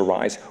deformations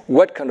arise,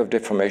 what kind of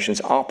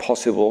deformations are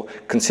possible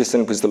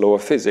consistent with the law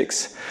of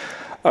physics,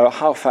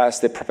 how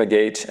fast they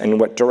propagate, and in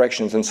what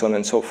directions, and so on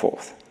and so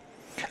forth.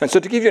 And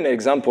so to give you an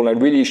example,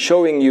 and really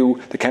showing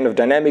you the kind of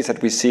dynamics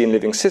that we see in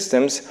living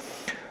systems,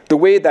 the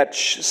way that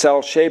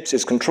cell shapes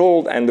is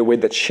controlled and the way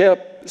that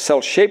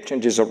cell shape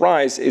changes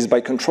arise is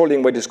by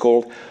controlling what is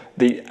called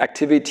the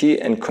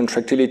activity and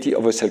contractility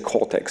of a cell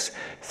cortex.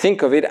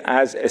 Think of it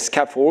as a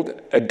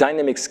scaffold, a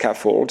dynamic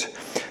scaffold,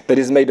 that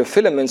is made of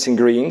filaments and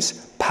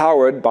greens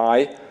powered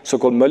by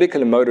so-called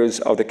molecular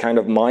motors of the kind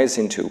of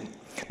myosin 2.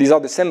 These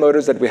are the same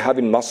motors that we have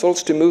in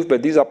muscles to move,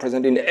 but these are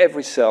present in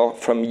every cell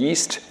from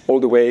yeast all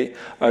the way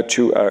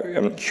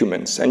to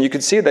humans. And you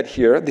can see that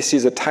here, this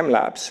is a time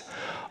lapse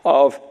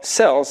of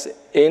cells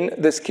in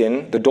the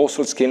skin, the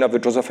dorsal skin of the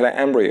Drosophila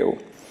embryo.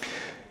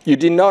 You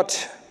did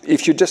not,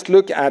 if you just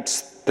look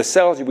at the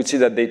cells, you would see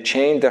that they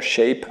change their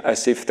shape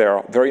as if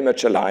they're very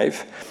much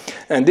alive.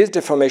 And these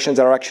deformations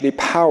are actually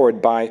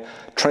powered by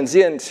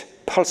transient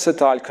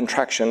pulsatile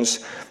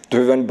contractions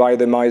driven by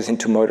the myosin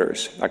 2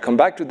 motors. I'll come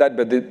back to that,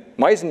 but the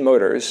myosin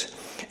motors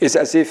is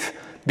as if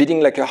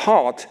beating like a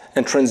heart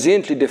and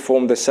transiently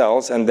deform the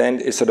cells, and then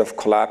it sort of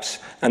collapse,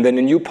 and then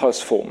a new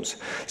pulse forms.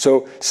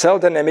 So cell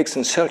dynamics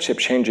and cell shape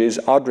changes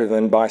are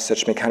driven by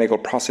such mechanical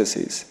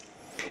processes.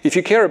 If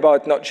you care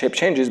about not shape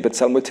changes, but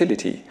cell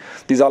motility,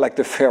 these are like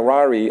the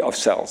Ferrari of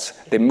cells.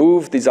 They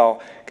move. These are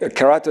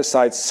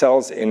keratocyte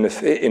cells in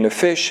a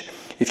fish.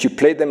 If you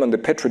plate them on the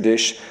Petri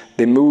dish,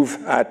 they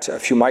move at a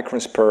few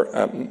microns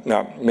per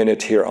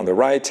minute here on the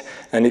right.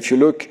 And if you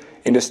look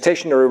in the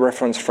stationary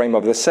reference frame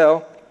of the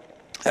cell,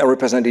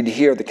 represented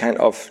here the kind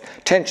of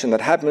tension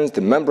that happens,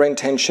 the membrane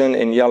tension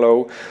in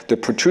yellow, the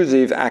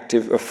protrusive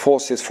active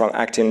forces from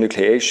actin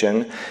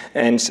nucleation,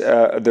 and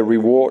the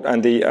reward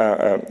and the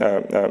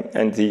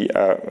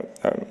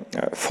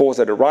force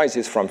that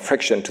arises from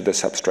friction to the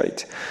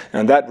substrate.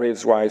 And that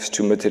gives rise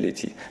to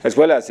motility, as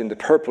well as in the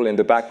purple in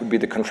the back would be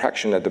the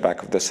contraction at the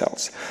back of the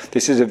cells.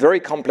 This is a very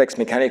complex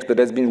mechanics, but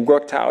has been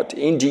worked out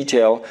in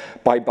detail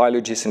by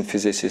biologists and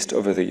physicists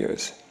over the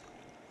years.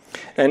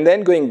 And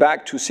then going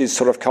back to this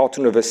sort of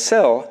cartoon of a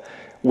cell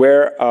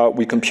where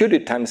we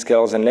computed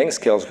timescales and length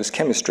scales with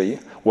chemistry,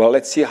 well,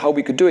 let's see how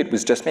we could do it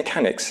with just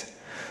mechanics.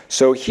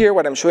 So here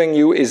what I'm showing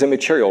you is a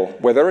material,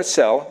 whether a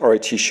cell or a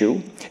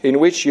tissue, in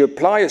which you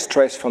apply a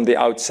stress from the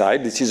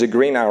outside. This is a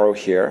green arrow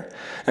here.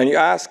 And you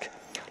ask,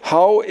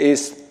 how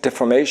is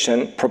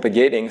deformation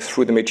propagating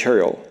through the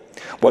material?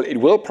 Well, it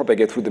will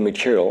propagate through the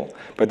material,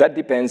 but that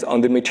depends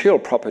on the material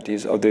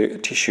properties of the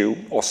tissue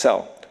or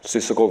cell. So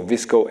so-called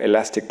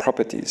viscoelastic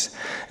properties.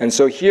 And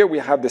so here we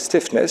have the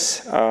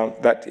stiffness,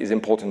 that is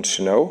important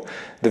to know,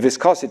 the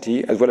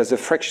viscosity, as well as the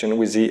friction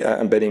with the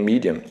embedding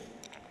medium.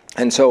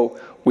 And so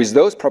with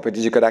those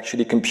properties, you could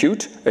actually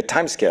compute a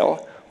time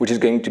scale, which is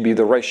going to be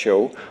the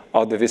ratio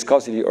of the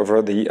viscosity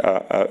over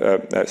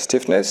the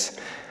stiffness,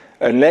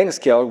 a length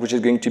scale, which is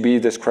going to be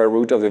the square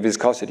root of the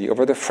viscosity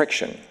over the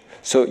friction.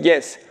 So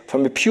yes,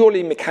 from a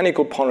purely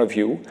mechanical point of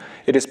view,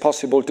 it is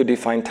possible to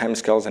define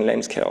timescales and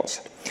length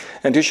scales.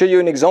 And to show you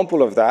an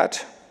example of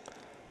that,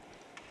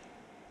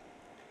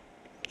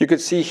 you could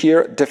see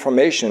here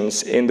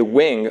deformations in the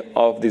wing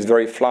of this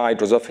very fly,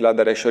 Drosophila,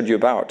 that I showed you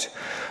about.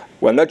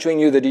 Well, I'm not showing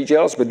you the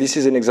details, but this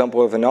is an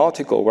example of an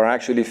article where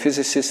actually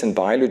physicists and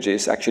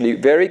biologists actually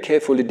very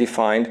carefully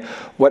defined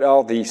what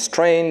are the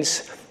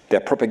strains, their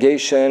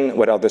propagation,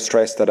 what are the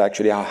stress that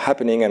actually are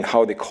happening, and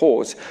how they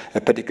cause a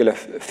particular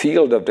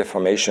field of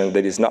deformation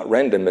that is not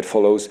random, but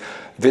follows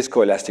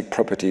viscoelastic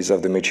properties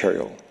of the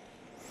material.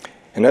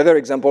 Another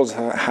example is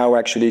how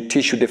actually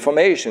tissue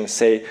deformation,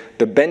 say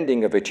the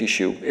bending of a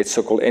tissue, its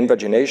so-called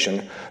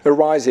invagination,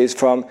 arises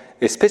from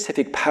a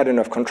specific pattern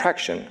of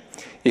contraction.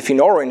 If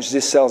in orange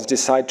these cells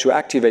decide to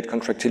activate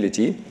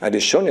contractility, as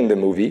is shown in the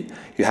movie,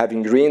 you have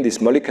in green these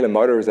molecular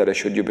motors that I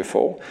showed you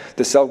before,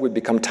 the cell will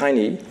become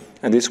tiny,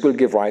 and this will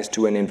give rise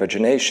to an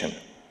invagination.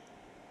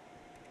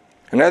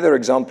 Another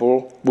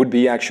example would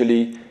be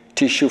actually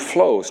tissue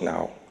flows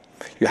now.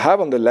 You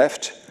have on the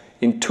left,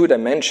 in 2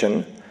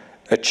 dimensions,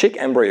 a chick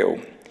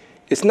embryo.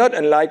 It's not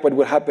unlike what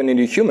would happen in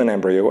a human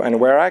embryo, and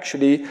where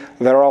actually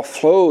there are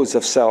flows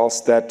of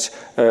cells that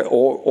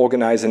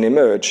organize and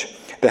emerge.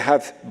 They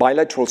have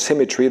bilateral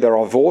symmetry. There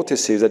are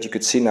vortices that you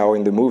could see now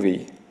in the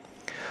movie.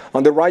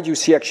 On the right, you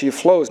see actually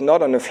flows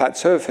not on a flat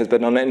surface,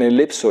 but on an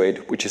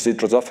ellipsoid, which is the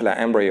Drosophila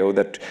embryo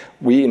that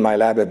we in my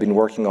lab have been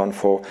working on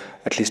for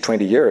at least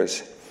 20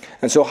 years.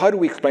 And so how do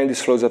we explain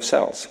these flows of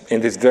cells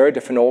in these very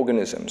different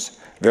organisms?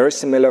 Very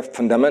similar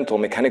fundamental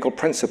mechanical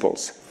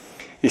principles.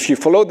 If you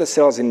follow the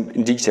cells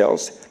in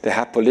details, they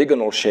have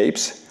polygonal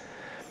shapes,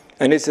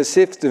 and it's as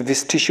if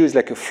this tissue is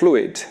like a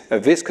fluid, a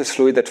viscous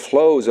fluid that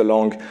flows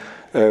along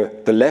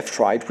the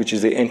left-right, which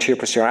is the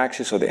anterior-posterior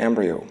axis of the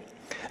embryo.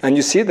 And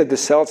you see that the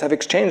cells have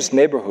exchanged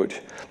neighborhood.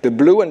 The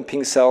blue and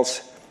pink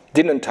cells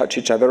didn't touch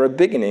each other at the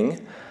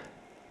beginning,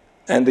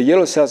 and the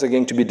yellow cells are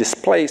going to be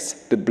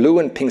displaced. The blue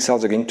and pink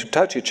cells are going to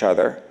touch each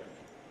other.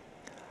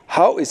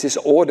 how is this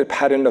ordered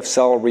pattern of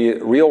cell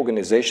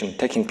reorganization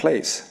taking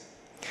place?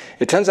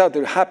 It turns out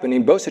to happen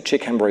in both a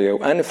chick embryo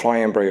and a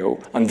fly embryo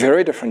on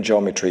very different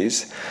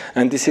geometries,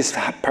 and this is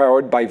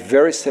powered by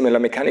very similar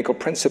mechanical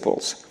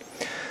principles.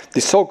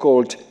 The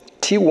so-called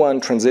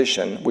T1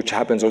 transition, which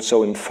happens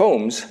also in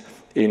foams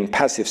in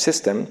passive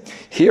system,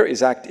 here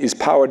is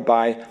powered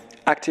by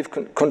active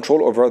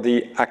control over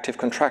the active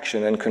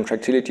contraction and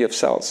contractility of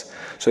cells.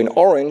 So in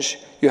orange,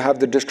 you have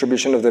the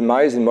distribution of the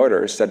myosin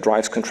motors that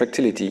drives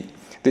contractility.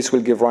 This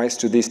will give rise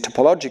to this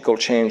topological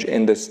change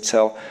in the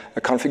cell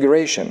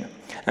configuration,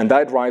 and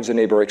that drives the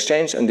neighbor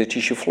exchange and the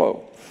tissue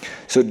flow.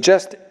 So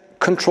just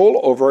control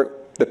over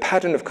the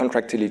pattern of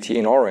contractility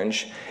in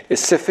orange is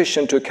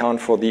sufficient to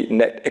account for the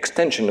net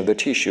extension of the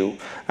tissue,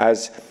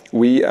 as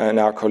we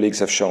and our colleagues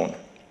have shown.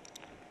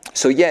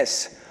 So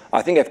yes,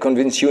 I think I've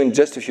convinced you in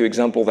just a few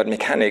examples that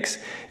mechanics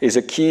is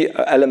a key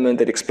element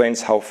that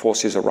explains how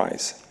forces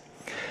arise,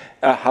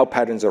 how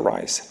patterns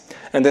arise.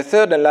 And the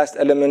third and last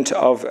element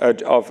of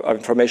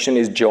information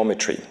is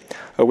geometry.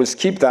 I will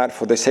skip that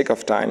for the sake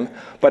of time,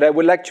 but I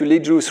would like to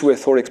lead you through a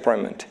thought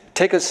experiment.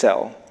 Take a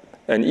cell,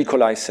 an E.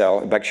 coli cell,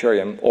 a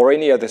bacterium, or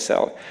any other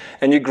cell,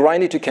 and you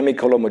grind it to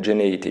chemical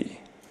homogeneity.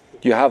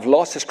 You have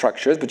lost the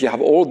structures, but you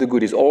have all the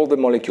goodies, all the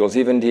molecules,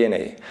 even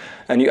DNA.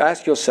 And you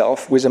ask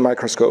yourself, with a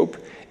microscope,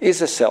 is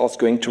the cells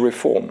going to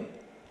reform?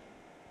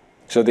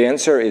 So the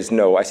answer is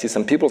no. I see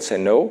some people say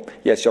no.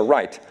 Yes, you're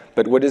right.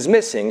 But what is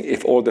missing,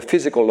 if all the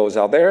physical laws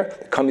are there,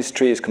 the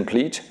chemistry is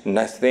complete,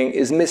 nothing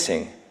is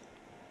missing.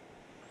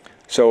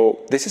 So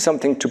this is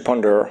something to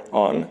ponder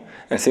on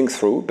and think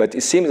through, but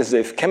it seems as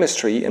if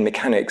chemistry and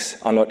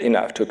mechanics are not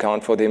enough to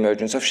account for the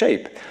emergence of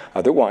shape.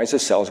 Otherwise, the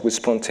cells would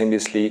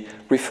spontaneously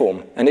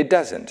reform, and it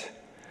doesn't.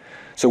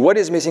 So what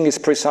is missing is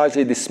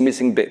precisely this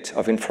missing bit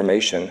of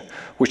information,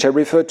 which I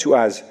refer to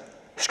as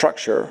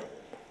structure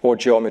or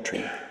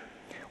geometry,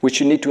 which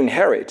you need to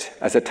inherit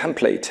as a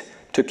template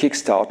to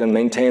kickstart and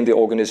maintain the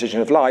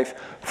organization of life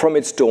from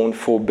its dawn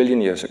 4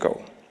 billion years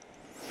ago.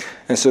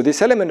 And so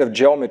this element of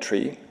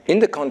geometry, in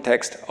the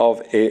context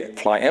of a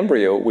fly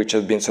embryo, which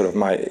has been sort of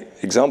my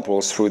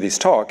examples through this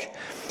talk,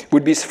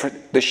 would be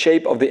the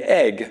shape of the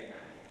egg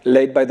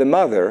laid by the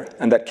mother,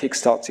 and that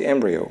kickstarts the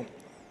embryo.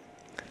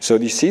 So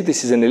you see,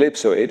 this is an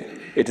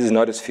ellipsoid. It is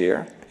not a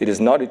sphere. It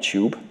is not a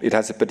tube. It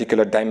has a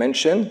particular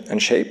dimension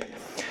and shape.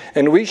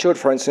 And we showed,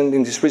 for instance,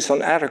 in this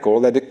recent article,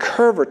 that the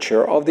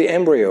curvature of the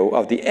embryo,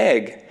 of the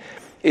egg,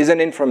 is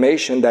an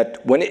information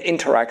that, when it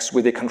interacts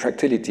with the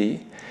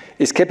contractility,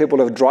 is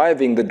capable of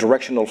driving the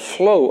directional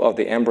flow of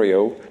the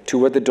embryo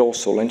toward the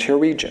dorsal anterior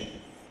region.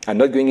 I'm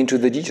not going into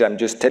the detail. I'm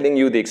just telling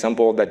you the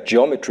example that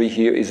geometry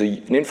here is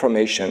an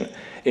information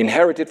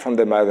inherited from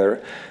the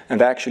mother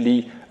and that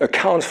actually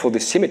accounts for the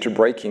symmetry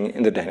breaking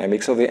in the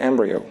dynamics of the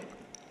embryo.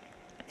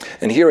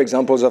 And here are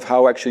examples of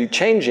how actually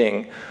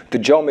changing the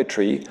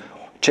geometry,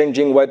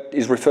 changing what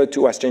is referred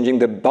to as changing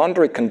the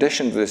boundary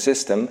conditions of the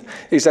system,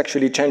 is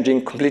actually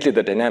changing completely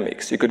the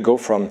dynamics. You could go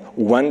from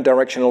one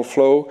directional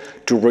flow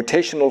to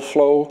rotational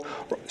flow,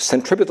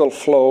 centripetal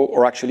flow,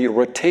 or actually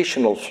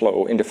rotational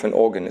flow in different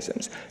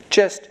organisms.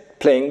 Just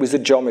playing with the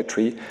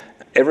geometry,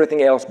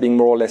 everything else being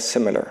more or less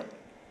similar.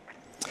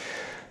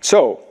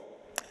 So,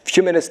 a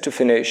few minutes to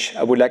finish.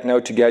 I would like now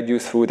to guide you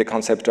through the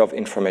concept of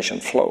information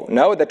flow.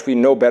 Now that we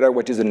know better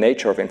what is the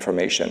nature of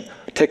information,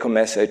 take home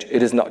message,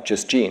 it is not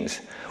just genes.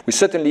 We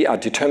certainly are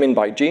determined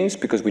by genes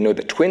because we know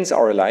that twins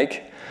are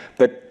alike,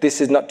 but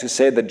this is not to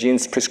say that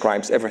genes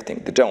prescribes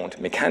everything. They don't.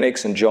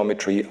 Mechanics and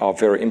geometry are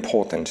very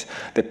important.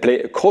 They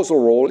play a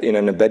causal role in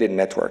an embedded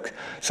network.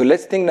 So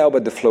let's think now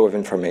about the flow of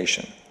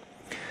information.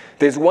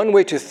 There's one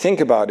way to think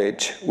about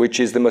it, which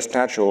is the most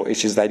natural,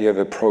 which is the idea of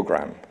a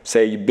program.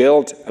 Say you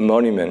build a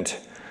monument,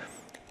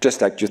 just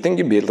like you think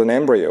you build an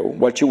embryo.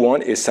 What you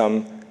want is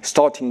some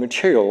starting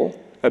material,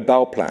 a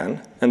bow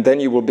plan, and then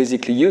you will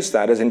basically use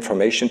that as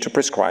information to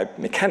prescribe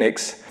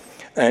mechanics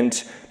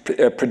and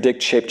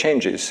predict shape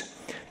changes.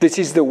 This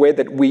is the way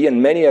that we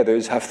and many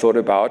others have thought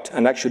about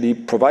and actually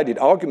provided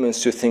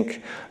arguments to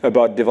think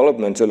about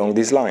development along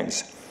these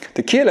lines.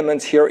 The key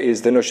element here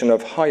is the notion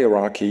of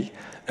hierarchy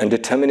and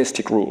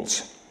deterministic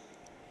rules.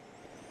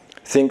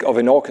 Think of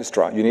an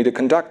orchestra. You need a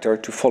conductor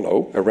to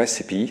follow a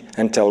recipe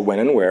and tell when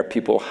and where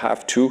people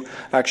have to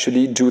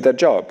actually do their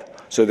job.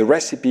 So the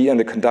recipe and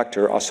the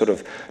conductor are sort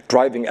of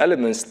driving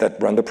elements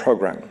that run the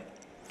program.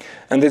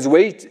 And there's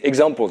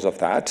examples of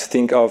that.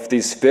 Think of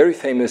this very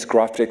famous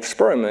graphic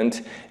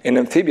experiment in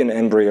amphibian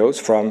embryos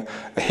from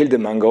Hilde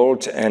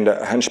Mangold and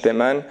Hans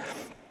Spemann,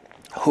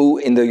 who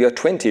in the year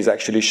 20s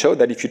actually showed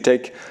that if you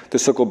take the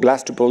so-called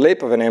blastable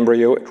lip of an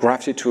embryo,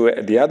 graft it to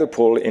the other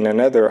pole in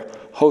another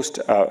host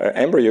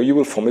embryo, you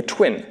will form a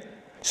twin.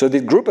 So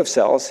this group of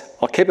cells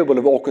are capable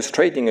of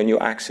orchestrating a new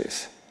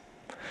axis.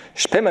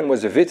 Spemann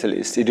was a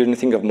vitalist. He didn't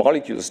think of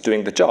molecules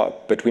doing the job,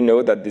 but we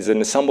know that there's an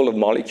ensemble of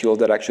molecules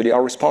that actually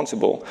are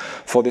responsible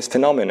for this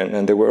phenomenon,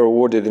 and they were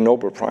awarded the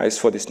Nobel Prize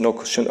for this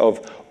notion of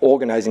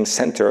organizing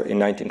center in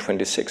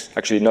 1926.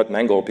 Actually, not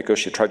Mangold, because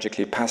she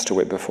tragically passed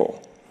away before.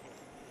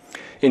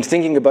 in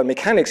thinking about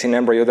mechanics in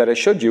embryo that I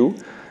showed you,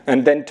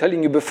 and then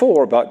telling you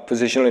before about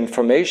positional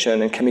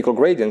information and chemical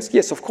gradients.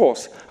 Yes, of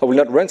course, I will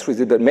not run through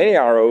it, but many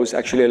arrows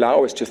actually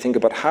allow us to think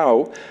about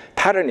how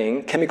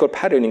patterning, chemical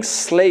patterning,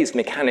 slays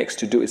mechanics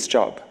to do its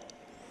job.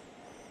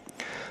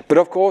 But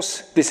of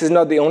course, this is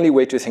not the only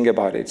way to think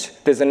about it.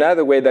 There's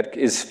another way that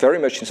is very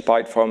much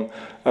inspired from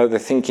the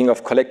thinking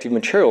of collective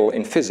material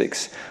in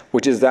physics,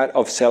 which is that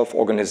of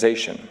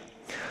self-organization.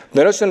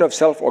 The notion of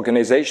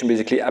self-organization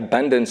basically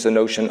abandons the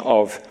notion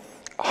of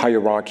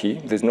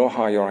hierarchy. There's no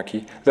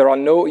hierarchy. There are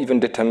no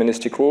even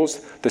deterministic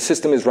rules. The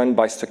system is run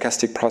by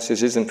stochastic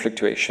processes and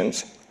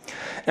fluctuations.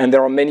 And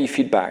there are many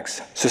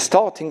feedbacks. So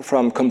starting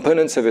from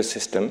components of a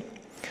system,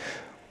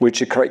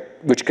 which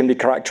can be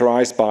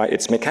characterized by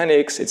its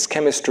mechanics, its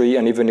chemistry,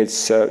 and even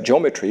its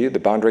geometry, the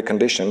boundary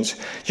conditions,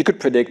 you could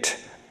predict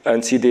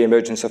and see the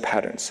emergence of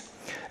patterns.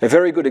 A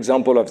very good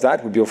example of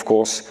that would be, of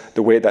course,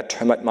 the way that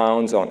termite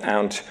mounds or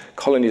ant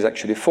colonies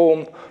actually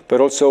form, but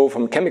also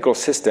from chemical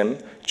system,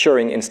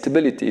 Turing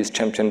instability is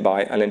championed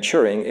by Alan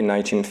Turing in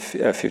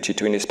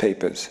 1952 in his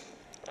papers.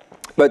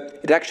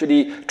 But it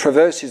actually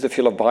traverses the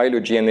field of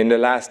biology, and in the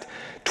last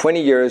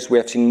 20 years, we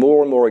have seen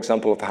more and more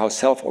examples of how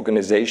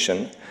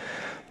self-organization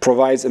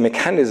provides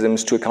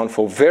mechanisms to account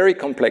for very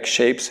complex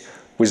shapes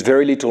with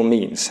very little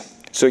means.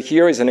 So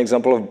here is an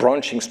example of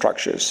branching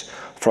structures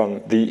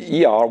from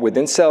the ER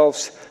within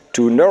cells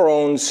to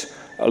neurons,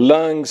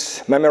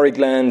 lungs, mammary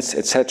glands,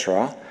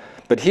 etc.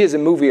 But here's a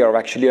movie of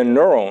actually a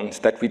neurons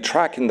that we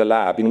track in the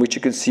lab in which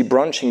you can see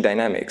branching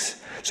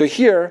dynamics. So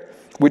here,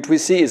 what we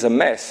see is a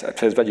mess at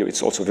face value.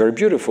 It's also very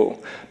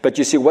beautiful. But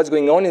you see what's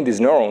going on in these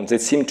neurons. They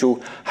seem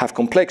to have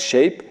complex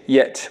shape,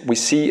 yet we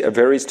see a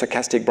very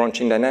stochastic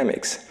branching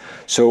dynamics.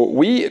 So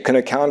we can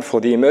account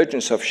for the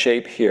emergence of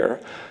shape here,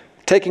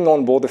 taking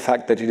on board the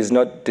fact that it is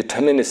not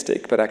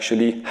deterministic, but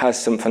actually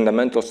has some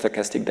fundamental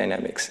stochastic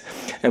dynamics.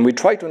 And we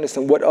try to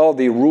understand what are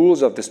the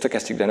rules of the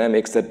stochastic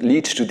dynamics that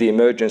lead to the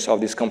emergence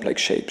of these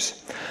complex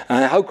shapes.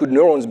 And how could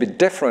neurons be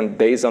different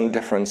based on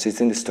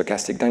differences in the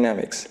stochastic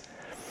dynamics?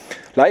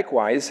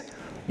 Likewise,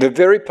 the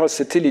very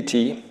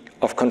pulsatility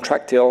of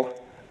contractile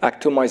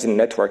actomyosin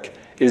network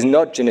is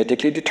not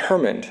genetically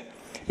determined.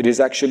 It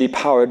is actually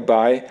powered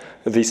by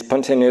the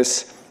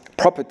spontaneous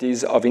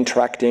properties of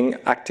interacting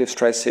active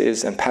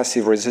stresses and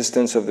passive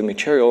resistance of the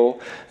material,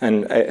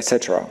 and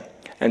etc.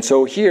 And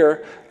so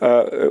here,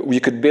 we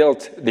could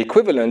build the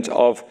equivalent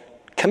of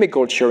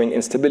chemical Turing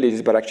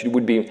instabilities, but actually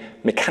would be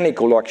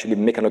mechanical or actually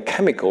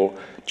mechanochemical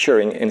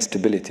Turing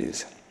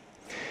instabilities.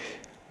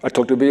 I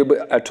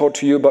talked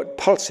to you about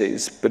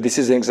pulses, but this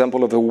is an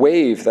example of a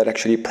wave that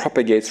actually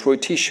propagates through a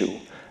tissue.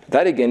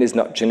 That, again, is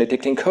not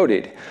genetically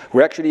encoded.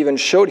 We actually even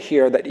showed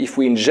here that if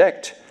we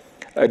inject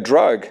a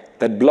drug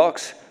that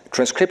blocks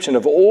transcription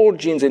of all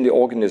genes in the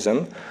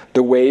organism,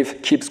 the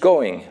wave keeps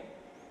going.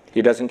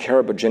 It doesn't care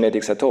about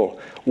genetics at all.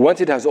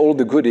 Once it has all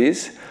the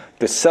goodies,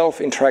 the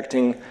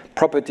self-interacting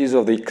properties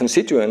of the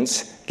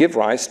constituents give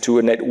rise to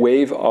a net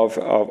wave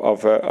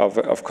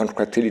of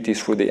contractility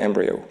through the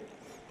embryo.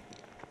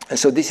 And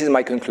so this is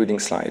my concluding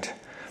slide.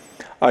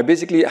 I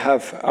basically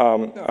have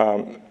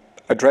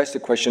addressed the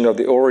question of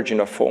the origin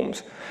of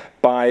forms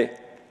by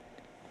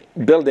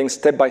building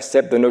step by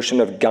step the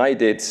notion of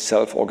guided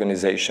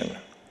self-organization.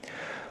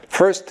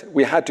 First,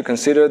 we had to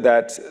consider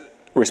that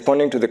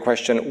responding to the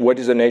question, what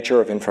is the nature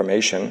of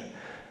information?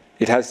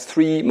 It has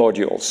three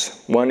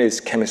modules. One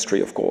is chemistry,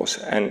 of course,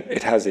 and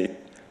it has an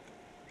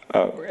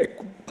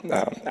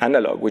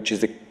analog, which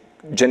is the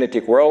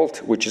genetic world,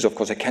 which is, of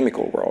course, a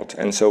chemical world.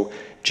 And so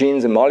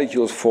genes and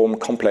molecules form a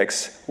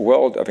complex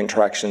world of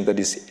interaction that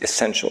is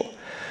essential.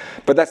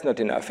 But that's not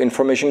enough.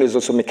 Information is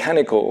also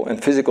mechanical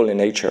and physical in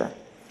nature.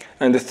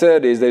 And the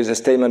third is there's a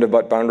statement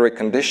about boundary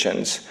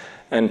conditions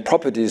and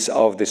properties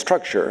of the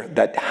structure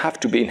that have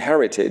to be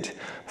inherited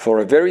for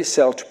a very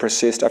cell to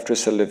persist after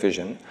cell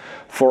division,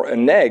 for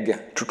an egg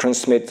to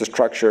transmit the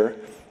structure,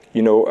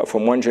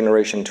 from one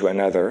generation to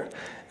another.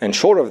 And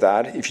short of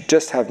that, if you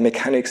just have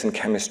mechanics and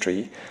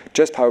chemistry,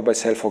 just powered by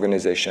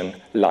self-organization,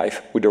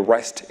 life would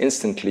arrest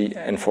instantly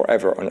and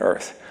forever on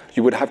Earth.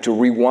 You would have to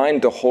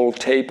rewind the whole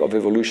tape of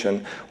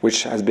evolution,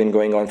 which has been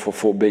going on for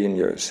 4 billion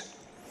years.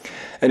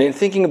 And in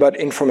thinking about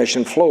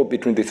information flow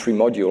between the three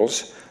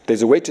modules,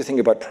 there's a way to think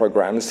about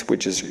programs,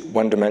 which is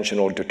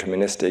one-dimensional,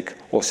 deterministic,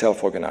 or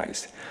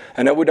self-organized.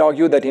 And I would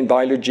argue that in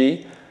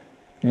biology,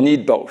 you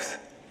need both.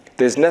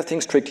 There's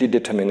nothing strictly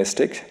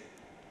deterministic,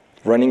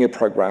 running a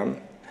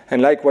program,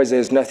 and likewise,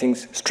 there's nothing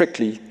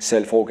strictly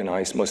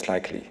self-organized, most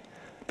likely.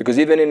 Because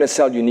even in a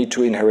cell, you need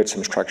to inherit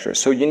some structure.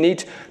 So you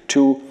need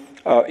to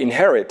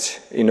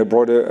inherit, in a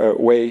broader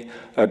way,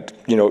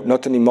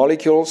 not only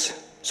molecules.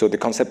 So the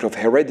concept of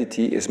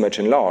heredity is much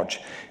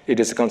enlarged.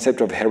 It is a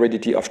concept of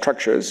heredity of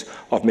structures,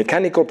 of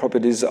mechanical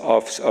properties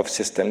of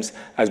systems,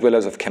 as well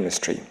as of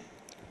chemistry.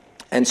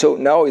 And so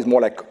now is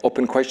more like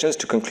open questions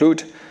to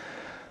conclude.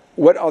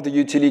 What are the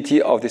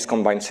utility of this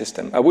combined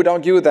system? I would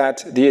argue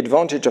that the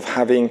advantage of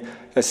having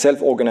a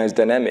self-organized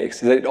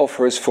dynamics is that it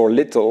offers for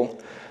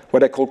little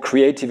what I call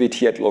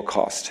creativity at low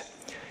cost.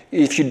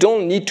 if you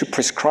don't need to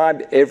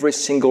prescribe every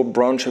single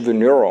branch of a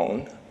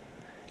neuron,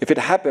 if it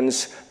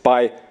happens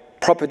by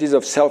properties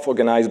of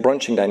self-organized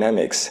branching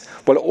dynamics,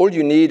 well, all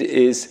you need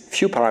is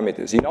few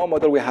parameters. In our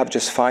model, we have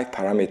just 5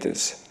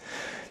 parameters.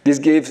 This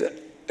gives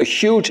a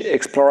huge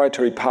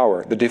exploratory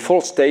power. The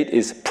default state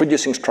is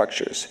producing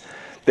structures.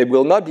 They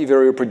will not be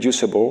very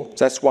reproducible.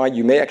 That's why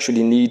you may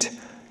actually need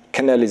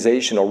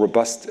canalization or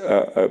robust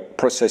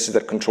processes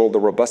that control the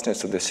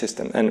robustness of the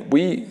system. And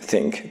we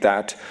think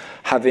that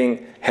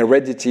having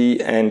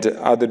heredity and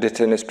other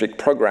deterministic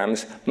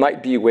programs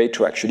might be a way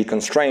to actually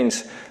constrain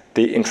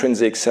the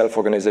intrinsic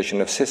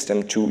self-organization of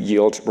system to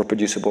yield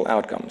reproducible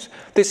outcomes.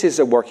 This is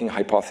a working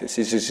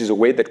hypothesis. This is a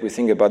way that we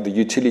think about the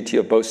utility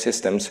of both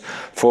systems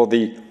for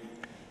the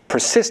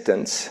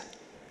persistence,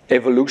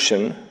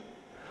 evolution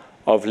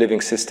of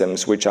living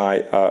systems, which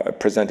I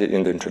presented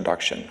in the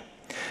introduction.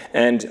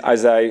 And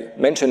as I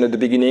mentioned at the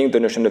beginning, the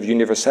notion of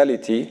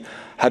universality,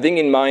 having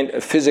in mind a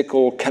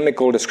physical,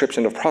 chemical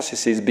description of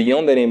processes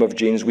beyond the name of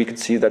genes, we could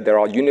see that there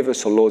are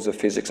universal laws of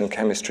physics and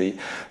chemistry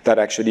that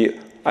actually,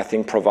 I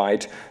think,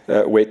 provide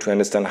a way to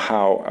understand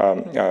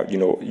how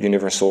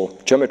universal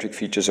geometric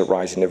features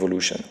arise in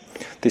evolution.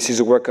 This is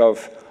a work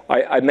of,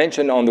 I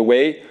mentioned on the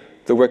way,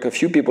 the work of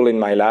few people in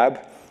my lab.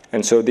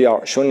 And so they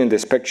are shown in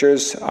these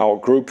pictures. Our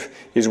group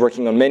is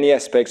working on many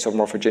aspects of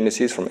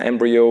morphogenesis, from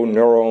embryo,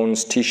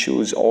 neurons,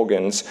 tissues,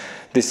 organs.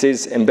 This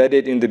is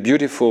embedded in the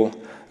beautiful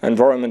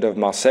environment of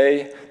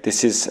Marseille.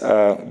 This is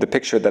the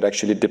picture that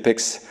actually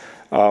depicts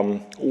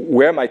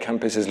where my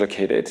campus is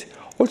located.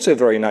 Also a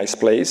very nice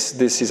place.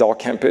 This is our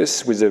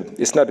campus.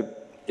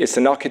 It's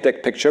an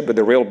architect picture, but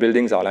the real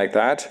buildings are like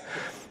that.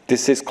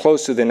 This is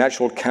close to the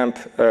National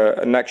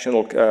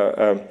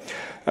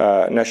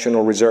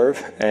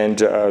Reserve, and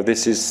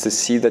this is the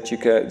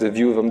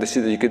view from the sea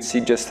that you could see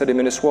just 30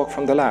 minutes walk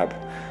from the lab.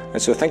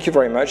 And so thank you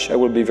very much. I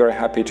will be very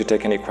happy to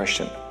take any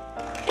question.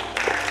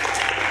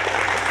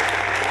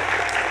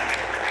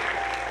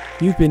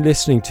 You've been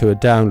listening to a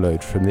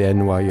download from the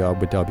NYU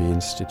Abu Dhabi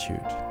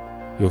Institute.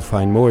 You'll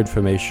find more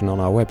information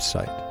on our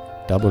website,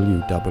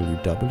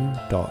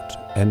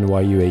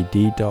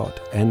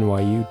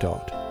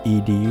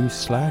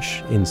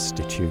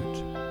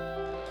 www.nyuad.nyu.edu/institute.